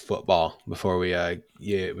Jets football before we go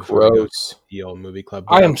to the old movie club.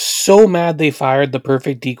 I am so mad they fired the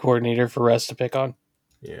perfect D coordinator for Russ to pick on.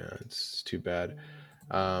 Yeah, it's too bad.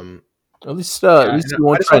 At least you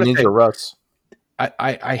won't try Ninja Russ.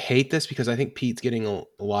 I hate this because I think Pete's getting a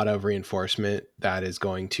lot of reinforcement that is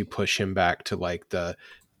going to push him back to like the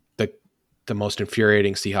most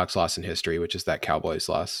infuriating Seahawks loss in history, which is that Cowboys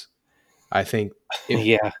loss. I think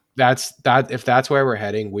if that's where we're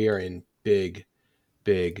heading, we are in big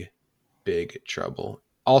trouble.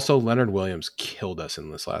 Also, Leonard Williams killed us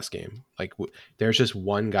in this last game. Like, there's just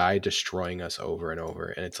one guy destroying us over and over,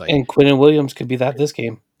 and it's like, and Quinnen Williams could be that this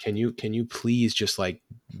game. Can you please just like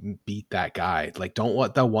beat that guy? Like, don't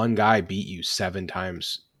let the one guy beat you 7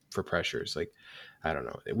 times for pressures. Like, I don't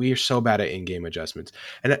know. We are so bad at in-game adjustments.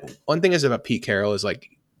 And one thing is about Pete Carroll is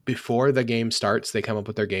like, before the game starts, they come up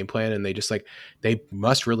with their game plan, and they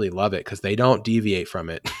must really love it because they don't deviate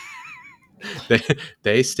from it.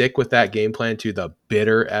 they stick with that game plan to the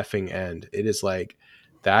bitter effing end. It is like,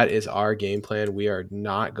 that is our game plan. We are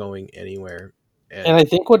not going anywhere. And I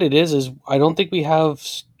think what it is I don't think we have,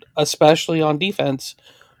 especially on defense,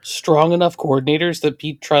 strong enough coordinators that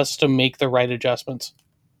Pete trusts to make the right adjustments.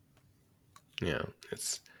 Yeah,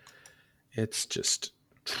 it's just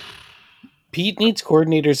Pete needs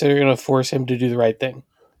coordinators that are going to force him to do the right thing.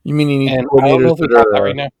 You mean he needs coordinators that are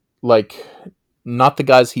right now, like, not the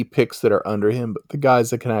guys he picks that are under him, but the guys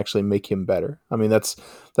that can actually make him better? I mean, that's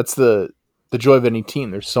the joy of any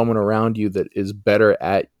team. There's someone around you that is better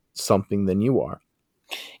at something than you are.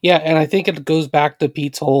 Yeah, and I think it goes back to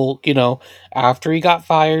Pete's whole, after he got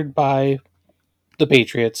fired by the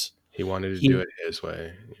Patriots, he wanted to do it his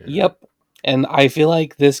way. Yeah. Yep. And I feel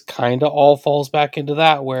like this kind of all falls back into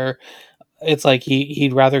that, where it's like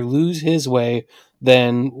he'd rather lose his way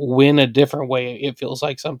than win a different way. It feels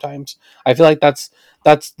like sometimes. I feel like that's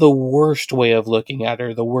the worst way of looking at it,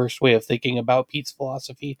 or the worst way of thinking about Pete's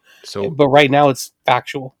philosophy. But right now it's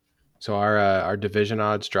factual. So our division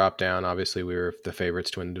odds dropped down. Obviously, we were the favorites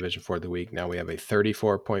to win the division for the week. Now we have a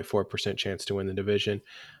 34.4% chance to win the division.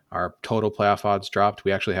 Our total playoff odds dropped.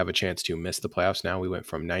 We actually have a chance to miss the playoffs now. We went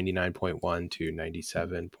from 99.1 to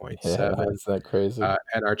 97.7. Yeah, is that crazy?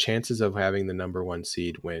 And our chances of having the number 1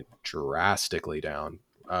 seed went drastically down.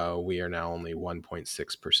 We are now only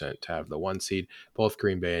 1.6% to have the 1 seed. Both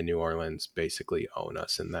Green Bay and New Orleans basically own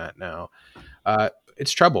us in that now.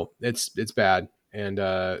 It's trouble. It's bad. And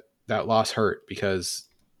that loss hurt because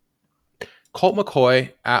Colt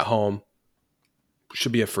McCoy at home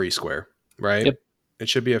should be a free square, right? Yep. It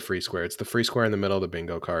should be a free square. It's the free square in the middle of the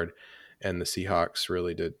bingo card, and the Seahawks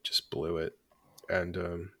really just blew it. And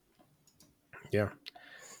yeah,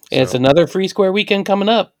 it's another free square weekend coming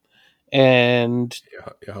up, and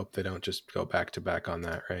I hope they don't just go back to back on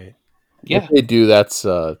that, right? Yeah, if they do, that's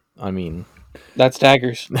that's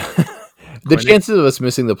daggers. The chances of us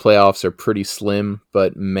missing the playoffs are pretty slim,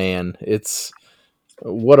 but man, it's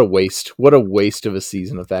what a waste. What a waste of a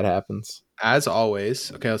season if that happens. As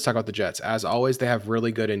always, okay, let's talk about the Jets. As always, they have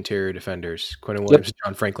really good interior defenders. Quentin Williams and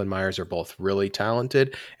John Franklin Myers are both really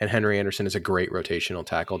talented, and Henry Anderson is a great rotational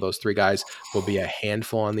tackle. Those 3 guys will be a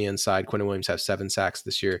handful on the inside. Quentin Williams has 7 sacks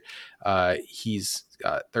this year. He's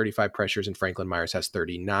 35 pressures, and Franklin Myers has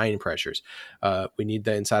 39 pressures. We need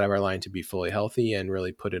the inside of our line to be fully healthy and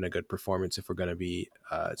really put in a good performance if we're going to be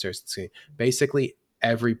seriously. Basically,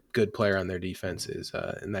 every good player on their defense is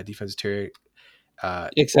in that defensive interior.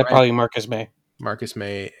 Except probably Marcus May. Marcus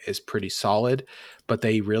May is pretty solid, but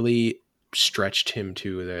they really stretched him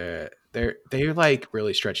to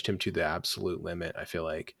really stretched him to the absolute limit, I feel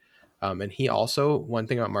like. And he also, one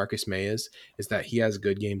thing about Marcus May is that he has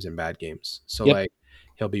good games and bad games. So like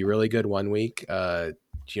he'll be really good one week, kind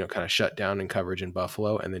of shut down in coverage in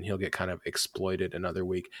Buffalo, and then he'll get kind of exploited another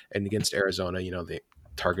week. And against Arizona, they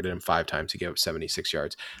targeted him 5 times. He gave up 76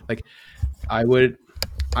 yards. Like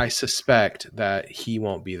I suspect that he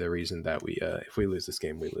won't be the reason that if we lose this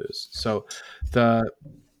game, we lose. So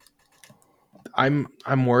I'm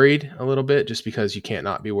worried a little bit just because you can't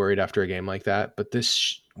not be worried after a game like that. But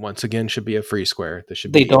this once again should be a free square.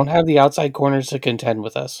 They don't have the outside corners to contend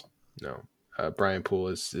with us. No, Brian Poole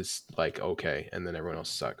is like okay, and then everyone else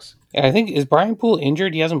sucks. And I think is Brian Poole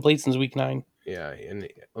injured? He hasn't played since week 9. Yeah, and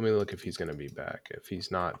let me look if he's going to be back. If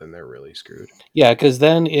he's not, then they're really screwed. Yeah, because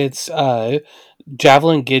then it's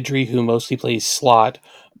Javelin Guidry, who mostly plays slot.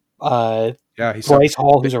 He's Bryce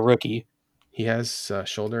Hall, who's a rookie. He has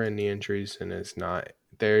shoulder and knee injuries and is not.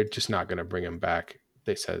 They're just not going to bring him back.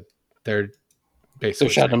 They said they're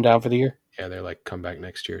basically shutting him down for the year. Yeah, they're like, come back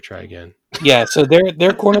next year, try again. Yeah, so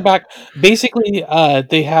their cornerback basically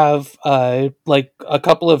they have like a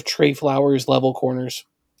couple of Trey Flowers level corners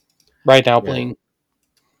right now playing.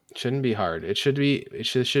 It shouldn't be hard. It should be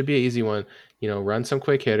an easy one. Run some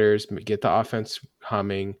quick hitters, get the offense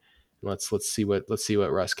humming. Let's see what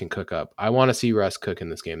Russ can cook up. I want to see Russ cook in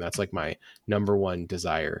this game. That's like my number 1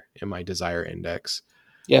 desire in my desire index.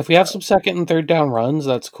 Yeah, if we have some second and third down runs,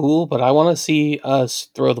 that's cool. But I want to see us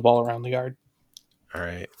throw the ball around the yard. All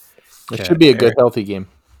right. It should be a good, healthy game.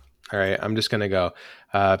 All right, I'm just going to go.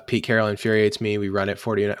 Pete Carroll infuriates me. We run it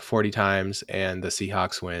 40 times, and the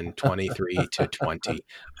Seahawks win 23-20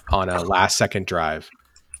 on a last-second drive.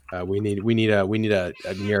 We need a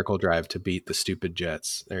miracle drive to beat the stupid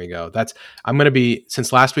Jets. There you go. I'm going to be,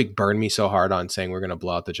 since last week burned me so hard on saying we're going to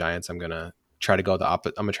blow out the Giants, I'm going to try to go the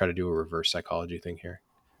opposite. I'm going to try to do a reverse psychology thing here.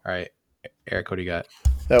 All right, Eric, what do you got?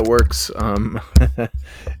 That works.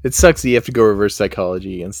 It sucks that you have to go reverse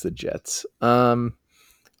psychology against the Jets. I'm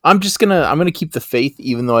gonna keep the faith,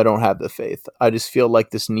 even though I don't have the faith. I just feel like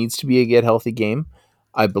this needs to be a get healthy game.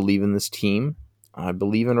 I believe in this team. I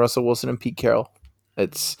believe in Russell Wilson and Pete Carroll.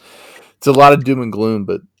 It's a lot of doom and gloom,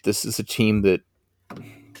 but this is a team that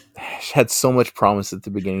had so much promise at the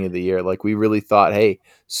beginning of the year. Like we really thought, hey,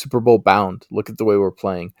 Super Bowl bound. Look at the way we're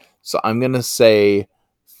playing. So I'm gonna say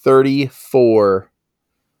 34-10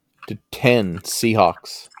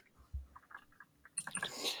 Seahawks.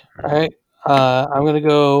 All right. I'm going to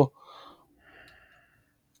go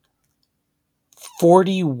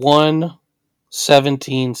 41-17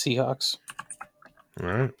 Seahawks. All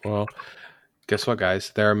right. Well, guess what,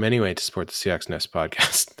 guys? There are many ways to support the Seahawks Nest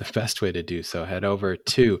podcast. The best way to do so, head over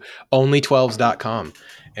to only12s.com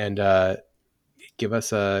and give us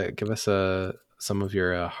some of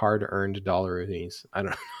your hard-earned dollaries. I don't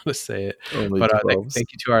know how to say it, but thank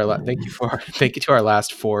you to our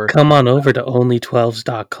last 4. Come on over to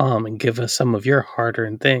only12s.com and give us some of your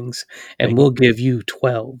hard-earned things, and we'll give you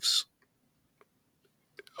 12s.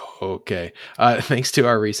 Okay. Thanks to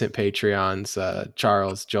our recent Patreons,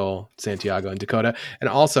 Charles, Joel, Santiago, and Dakota, and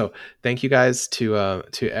also thank you guys to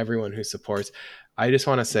everyone who supports. I just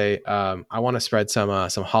want to say I want to spread some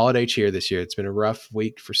holiday cheer this year. It's been a rough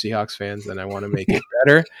week for Seahawks fans, and I want to make it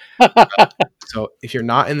better. So if you're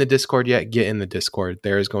not in the Discord yet, get in the Discord.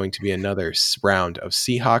 There is going to be another round of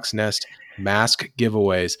Seahawks Nest mask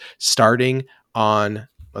giveaways starting on.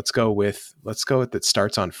 Let's go with it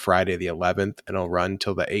starts on Friday the 11th and it'll run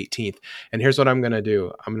till the 18th. And here's what I'm going to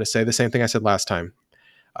do. I'm going to say the same thing I said last time.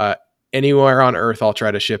 Anywhere on earth, I'll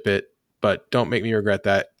try to ship it, but don't make me regret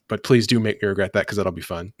that. But please do make me regret that because that'll be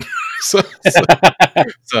fun.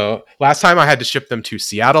 So last time I had to ship them to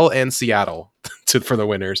Seattle for the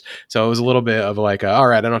winners. So it was a little bit of like, all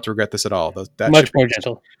right, I don't have to regret this at all. That much more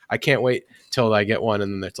gentle. I can't wait till I get one.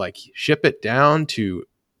 And then it's like, ship it down to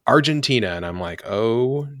Argentina. And I'm like,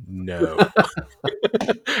 oh no.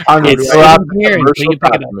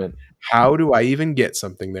 How do I even get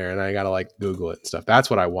something there? And I got to like Google it and stuff. That's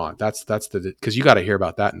what I want. That's because you got to hear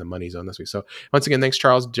about that in the Money Zone this week. So once again, thanks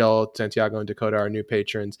Charles, Jill, Santiago, and Dakota, our new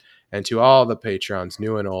patrons, and to all the patrons,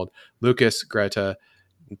 new and old, Lucas, Greta,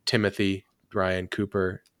 Timothy, Ryan,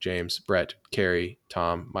 Cooper, James, Brett, Carrie,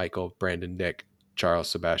 Tom, Michael, Brandon, Nick, Charles,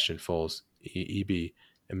 Sebastian, Foles, EB,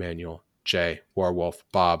 Emmanuel, Jay, Warwolf,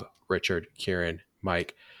 Bob, Richard, Kieran,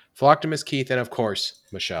 Mike, Philoctomus, Keith, and of course,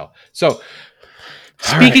 Michelle. So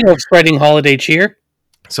speaking of spreading holiday cheer,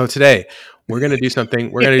 so today we're gonna do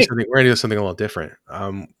something. We're gonna do something a little different.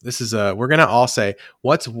 We're gonna all say,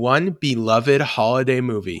 what's one beloved holiday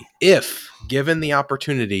movie? If given the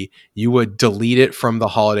opportunity, you would delete it from the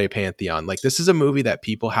holiday pantheon. Like this is a movie that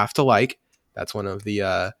people have to like. That's one of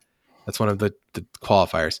the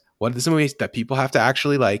qualifiers. What is a movie that people have to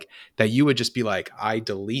actually like that you would just be like, I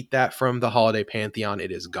delete that from the holiday pantheon.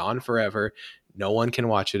 It is gone forever. No one can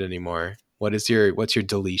watch it anymore. What's your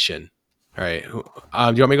deletion? All right. Do you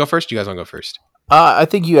want me to go first? Do you guys want to go first? I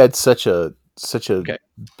think you had such a okay.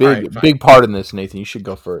 big part in this, Nathan. You should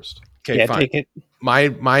go first. Okay, yeah, fine. Take it.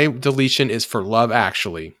 My deletion is for Love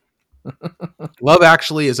Actually. Love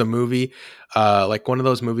Actually is a movie, like one of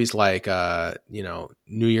those movies like New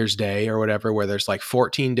Year's Day or whatever, where there's like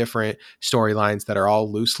 14 different storylines that are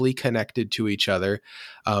all loosely connected to each other.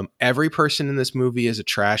 Every person in this movie is a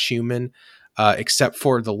trash human, except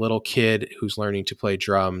for the little kid who's learning to play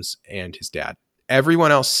drums and his dad.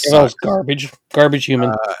 Everyone else sucks. Garbage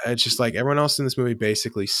human. It's just like everyone else in this movie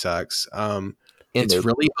basically sucks. It's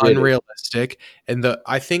really unrealistic. And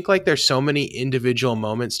I think like there's so many individual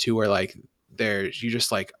moments too, where like you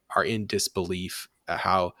just like are in disbelief at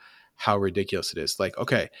how ridiculous it is. Like,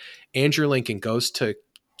 okay, Andrew Lincoln goes to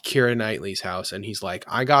Keira Knightley's house and he's like,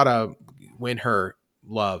 I gotta win her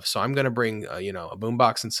love. So I'm going to bring, a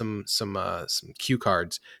boombox and some cue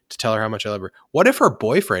cards to tell her how much I love her. What if her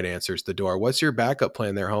boyfriend answers the door? What's your backup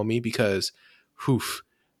plan there, homie? Because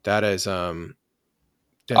that is,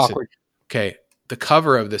 awkward. Okay. The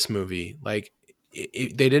cover of this movie, like they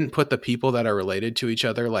didn't put the people that are related to each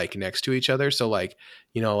other, like next to each other. So like,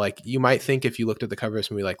 like you might think if you looked at the cover of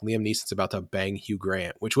this movie, like Liam Neeson's about to bang Hugh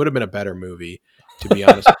Grant, which would have been a better movie, to be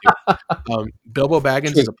honest with you. Bilbo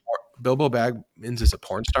Baggins is a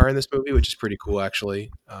porn star in this movie, which is pretty cool,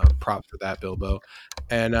 actually. Props for that, Bilbo.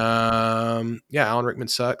 And Alan Rickman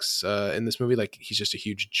sucks in this movie. Like he's just a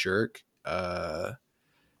huge jerk.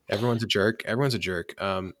 Everyone's a jerk.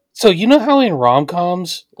 So you know how in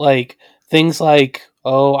rom-coms, like things like, I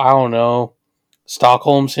don't know,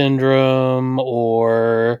 Stockholm Syndrome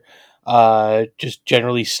or just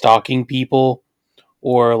generally stalking people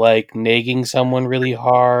or like nagging someone really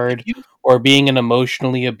hard or being an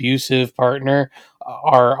emotionally abusive partner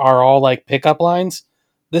are all like pickup lines.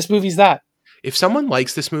 This movie's that. If someone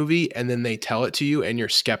likes this movie and then they tell it to you and you're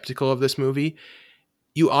skeptical of this movie,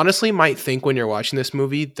 you honestly might think when you're watching this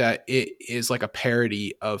movie that it is like a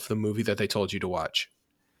parody of the movie that they told you to watch.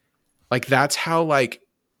 Like that's how like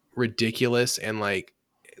ridiculous and like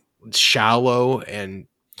shallow and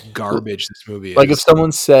garbage this movie is. Like if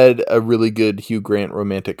someone said a really good Hugh Grant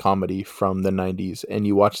romantic comedy from the 90s and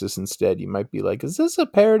you watch this instead, you might be like, is this a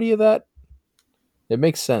parody of that? It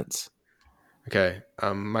makes sense. Okay.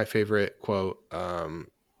 My favorite quote,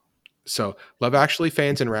 so Love Actually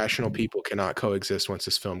fans and rational people cannot coexist once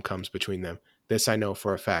this film comes between them. This I know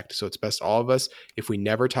for a fact. So it's best all of us, if we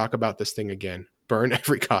never talk about this thing again, burn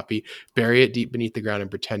every copy, bury it deep beneath the ground and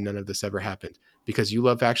pretend none of this ever happened. Because you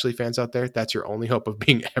Love Actually fans out there, that's your only hope of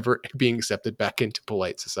being accepted back into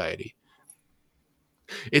polite society.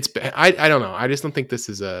 I don't know. I just don't think this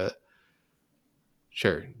is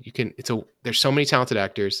sure. There's so many talented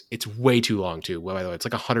actors. It's way too long too. Well, by the way, it's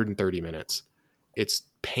like 130 minutes. It's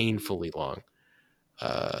painfully long.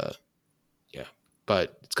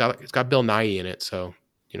 But it's got Bill Nighy in it, so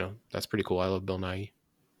that's pretty cool. I love Bill Nighy.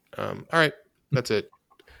 All right, that's it.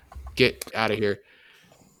 Get out of here.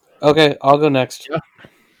 Okay, I'll go next. Yeah.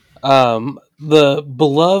 The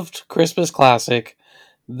beloved Christmas classic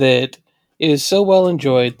that is so well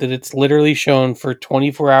enjoyed that it's literally shown for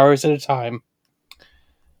 24 hours at a time,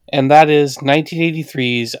 and that is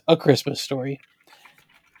 1983's A Christmas Story.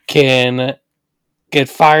 Can get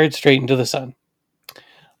fired straight into the sun.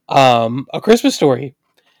 A Christmas Story.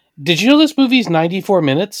 Did you know this movie's 94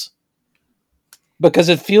 minutes? Because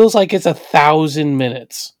it feels like it's 1,000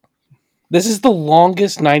 minutes. This is the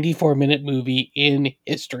longest 94-minute movie in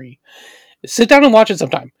history. Sit down and watch it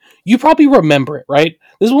sometime. You probably remember it, right?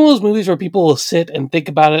 This is one of those movies where people will sit and think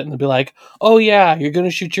about it and they'll be like, oh yeah, you're going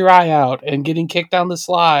to shoot your eye out and getting kicked down the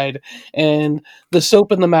slide and the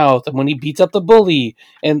soap in the mouth and when he beats up the bully.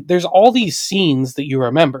 And there's all these scenes that you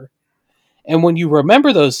remember. And when you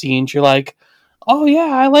remember those scenes, you're like, oh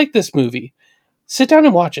yeah, I like this movie. Sit down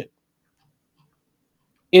and watch it.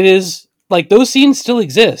 It is like those scenes still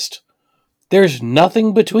exist. There's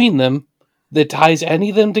nothing between them that ties any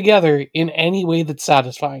of them together in any way that's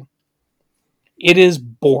satisfying. It is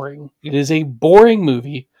boring. It is a boring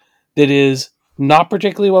movie that is not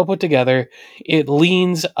particularly well put together. It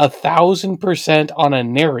leans 1,000% on a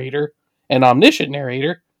narrator, an omniscient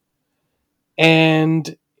narrator,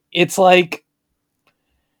 and it's like,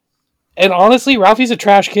 and honestly, Ralphie's a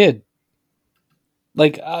trash kid.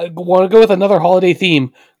 Like, I want to go with another holiday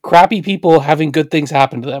theme: crappy people having good things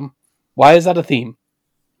happen to them. Why is that a theme?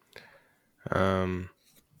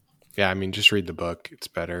 Yeah, I mean, just read the book; it's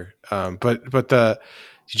better. Did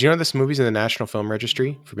you know this movie's in the National Film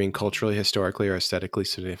Registry for being culturally, historically, or aesthetically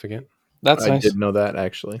significant? That's I nice. did know that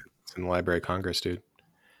actually. It's in the Library of Congress, dude.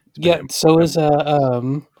 Yeah, so is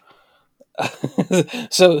so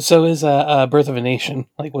is Birth of a Nation.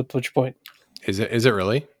 Like, what's your point? Is it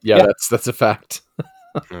really? Yeah. That's a fact.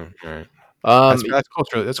 Oh, all right.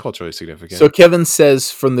 That's culturally significant. So Kevin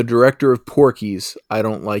says, from the director of Porky's, I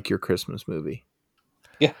don't like your Christmas movie.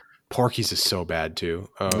 Yeah. Porky's is so bad too.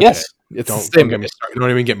 Oh, okay. Yes. Don't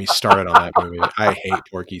even get me started on that movie. I hate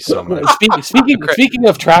Porky so much. Speaking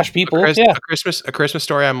of trash people, a Christmas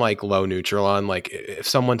Story, I'm like low neutral on. Like, if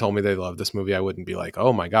someone told me they love this movie, I wouldn't be like,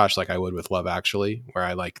 oh my gosh, like I would with Love Actually, where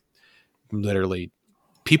I like literally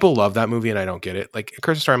people love that movie and I don't get it. Like A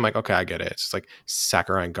Christmas Story, I'm like, okay, I get it. It's just like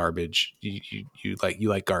saccharine garbage. You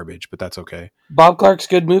like garbage, but that's okay. Bob Clark's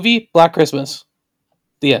good movie, Black Christmas.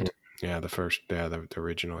 The end. Yeah, the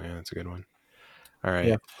original. Yeah, that's a good one. All right.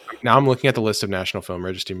 Yeah. Now I'm looking at the list of National Film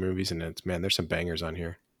Registry movies, and there's some bangers on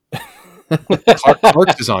here.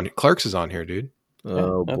 Clerks is on here, dude.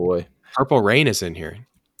 Oh boy. Purple Rain is in here.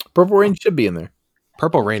 Purple Rain should be in there.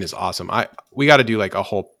 Purple Rain is awesome. We got to do like a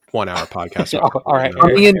whole 1 hour podcast. All right.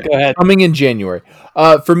 Coming in January.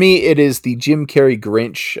 For me, it is the Jim Carrey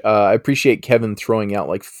Grinch. I appreciate Kevin throwing out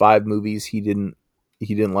like 5 movies he didn't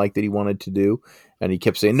like that he wanted to do, and he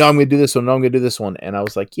kept saying, "No, I'm going to do this one. No, I'm going to do this one." And I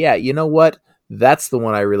was like, "Yeah, you know what? That's the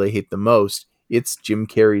one I really hate the most. It's Jim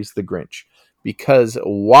Carrey's The Grinch." Because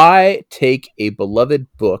why take a beloved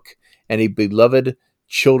book and a beloved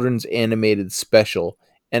children's animated special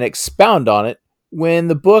and expound on it when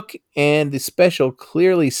the book and the special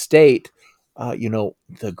clearly state, the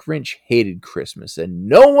Grinch hated Christmas and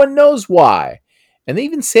no one knows why. And they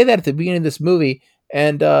even say that at the beginning of this movie.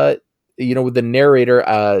 And, with the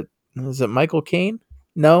narrator, is it Michael Caine?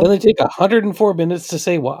 No. Then they take 104 minutes to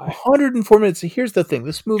say why. 104 minutes. Here's the thing.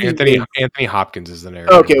 This movie... Anthony Hopkins is the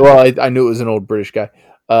narrator. Okay, well, I knew it was an old British guy.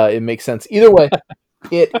 It makes sense. Either way,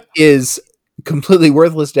 it is completely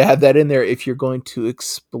worthless to have that in there if you're going to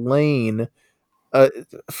explain,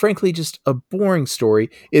 frankly, just a boring story.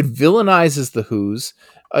 It villainizes the Who's.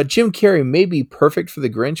 Jim Carrey may be perfect for The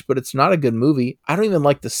Grinch, but it's not a good movie. I don't even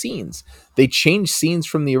like the scenes. They changed scenes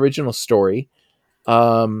from the original story.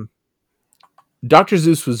 Dr.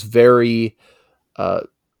 Seuss was very...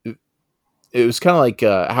 it was kind of like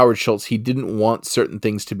Howard Schultz. He didn't want certain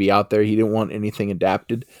things to be out there. He didn't want anything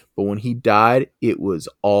adapted. But when he died, it was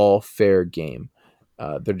all fair game.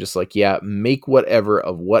 They're just like, yeah, make whatever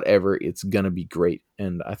of whatever. It's going to be great.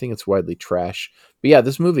 And I think it's widely trash. But yeah,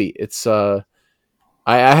 this movie, it's...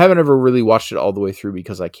 I haven't ever really watched it all the way through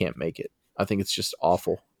because I can't make it. I think it's just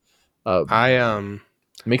awful.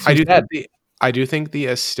 Makes me sad. I do think the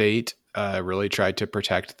estate really tried to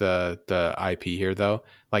protect the IP here, though.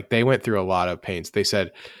 Like, they went through a lot of pains. They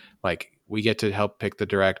said, like, we get to help pick the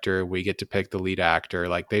director, we get to pick the lead actor.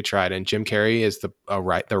 Like, they tried, and Jim Carrey is the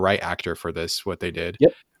right actor for this. What they did.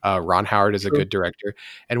 Yep. Ron Howard is a good director,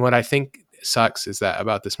 and what I think sucks is that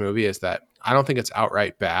about this movie is that I don't think it's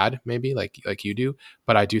outright bad, maybe like you do,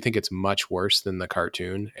 but I do think it's much worse than the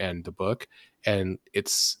cartoon and the book. And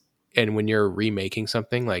when you're remaking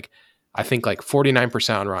something, like, I think like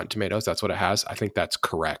 49% on Rotten Tomatoes. That's what it has. I think that's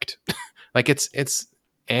correct. Like it's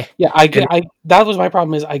eh. Yeah, that was my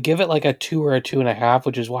problem is I give it like a 2 or a 2.5,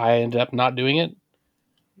 which is why I ended up not doing it.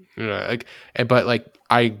 But like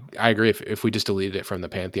I agree. If we just deleted it from the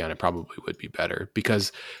Pantheon, it probably would be better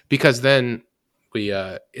because then we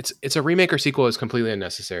it's a remake or sequel is completely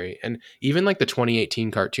unnecessary. And even like the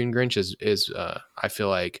 2018 cartoon Grinch is I feel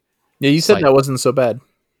like you said that wasn't so bad.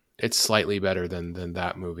 It's slightly better than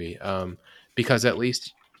that movie because at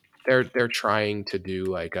least they're trying to do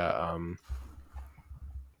like a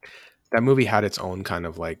that movie had its own kind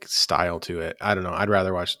of like style to it. I don't know. I'd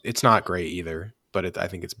rather watch. It's not great either, but I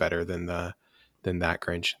think it's better than that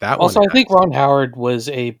Grinch. That also, one. I think Ron Howard was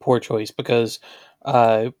a poor choice because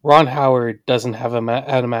Ron Howard doesn't have an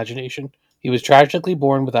imagination. He was tragically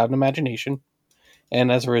born without an imagination,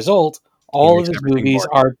 and as a result, all of his movies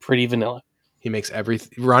are pretty vanilla. He makes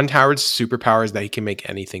everything. Ron Howard's superpower is that he can make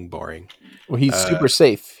anything boring. Well, he's super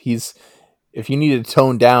safe. If you need to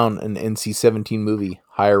tone down an NC-17 movie,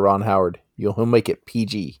 hire Ron Howard. He'll make it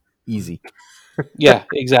PG, easy. Yeah,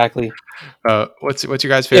 exactly. What's your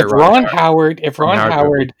guys' favorite? If Ron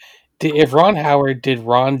Howard did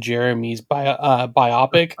Ron Jeremy's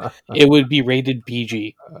biopic, it would be rated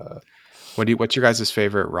PG. What's your guys'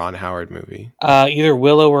 favorite Ron Howard movie? Either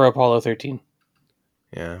Willow or Apollo 13.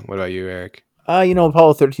 Yeah. What about you, Eric?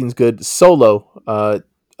 Apollo 13 is good. Solo,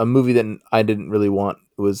 a movie that I didn't really want,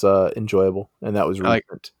 was enjoyable, and that was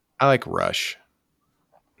recent. I like Rush.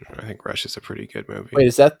 I think Rush is a pretty good movie. Wait,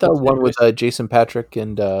 is that the one with Jason Patrick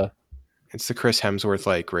and? It's the Chris Hemsworth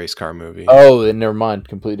like race car movie. Oh, and never mind,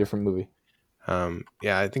 completely different movie.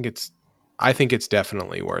 Yeah, I think it's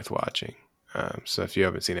definitely worth watching. So if you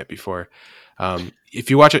haven't seen it before, if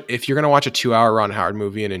you're gonna watch a 2-hour Ron Howard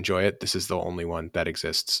movie and enjoy it, this is the only one that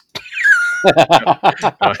exists. No,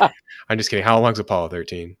 I'm just kidding. How long's Apollo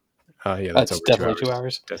 13? Yeah, that's over definitely 2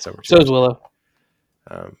 hours. That's over 2 so hours. Is Willow.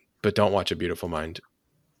 But don't watch A Beautiful Mind.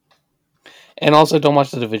 And also don't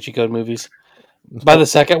watch the Da Vinci Code movies. By the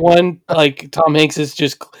second one, like Tom Hanks is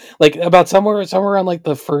just like about somewhere around like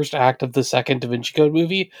the first act of the second Da Vinci Code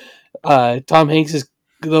movie. Tom Hanks is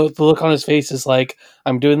the look on his face is like,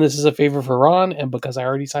 I'm doing this as a favor for Ron, and because I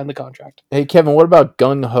already signed the contract. Hey Kevin, what about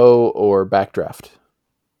Gung Ho or Backdraft?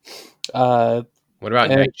 What about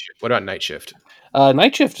Night Shift? What about Night Shift?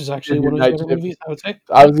 Night Shift is actually one of the better movies, I would say.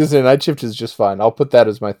 I was gonna say Night Shift is just fine. I'll put that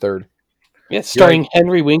as my third. Yeah, starring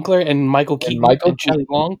Henry Winkler and Michael Keaton and Shelley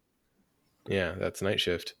Long. Yeah, that's Night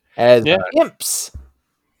Shift as pimps.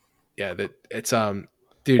 Yeah, it's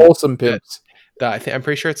dude, wholesome pimps. I'm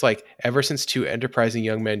pretty sure it's like ever since two enterprising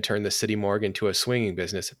young men turned the city morgue into a swinging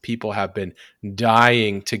business, people have been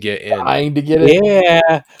dying to get in.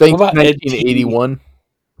 Yeah. Thanks 1981.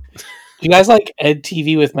 Do you guys like Ed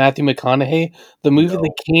TV with Matthew McConaughey? The movie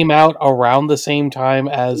that came out around the same time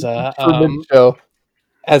as Truman Show.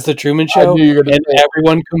 As the Truman Show, and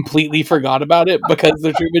everyone completely forgot about it because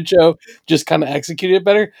the Truman Show just kind of executed it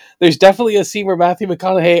better. There's definitely a scene where Matthew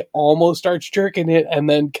McConaughey almost starts jerking it and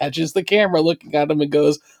then catches the camera looking at him and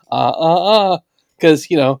goes, because,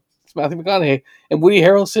 it's Matthew McConaughey. And Woody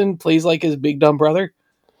Harrelson plays like his big dumb brother.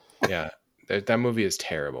 Yeah, that movie is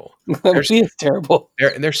terrible. That movie is terrible.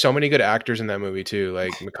 There's so many good actors in that movie, too.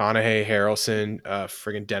 Like McConaughey, Harrelson,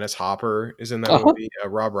 friggin' Dennis Hopper is in that movie,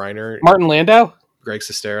 Rob Reiner. Martin Landau. Greg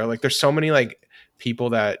Sestero. Like there's so many like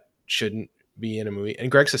people that shouldn't be in a movie.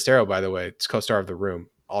 And Greg Sestero, by the way, it's co-star of The Room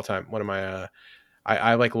all time. One of my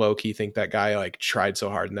I like low key think that guy like tried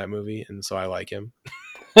so hard in that movie, and so I like him.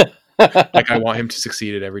 Like I want him to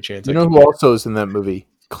succeed at every chance. You know who also is in that movie?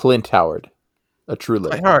 Clint Howard. A true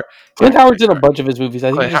legend. Clint Howard's in a bunch of his movies.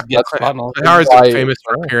 I think he just gets spot on. Clint Howard's famous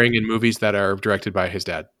for appearing in movies that are directed by his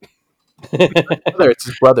dad. It's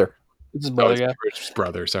his brother. It's his brother, yeah. It's his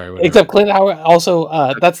brother, sorry. Whatever. Except Clint Howard also,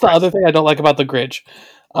 that's the other thing I don't like about the Grinch.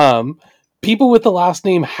 People with the last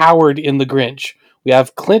name Howard in the Grinch. We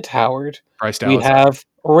have Clint Howard. Bryce Dallas we have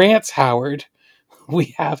Rance Howard.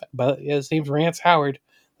 But his name's Rance Howard.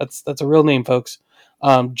 That's a real name, folks.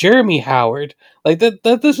 Jeremy Howard. Like that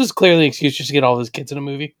this was clearly an excuse just to get all his kids in a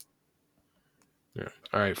movie. Yeah.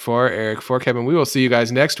 All right, for Eric, for Kevin, we will see you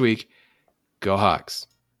guys next week. Go Hawks.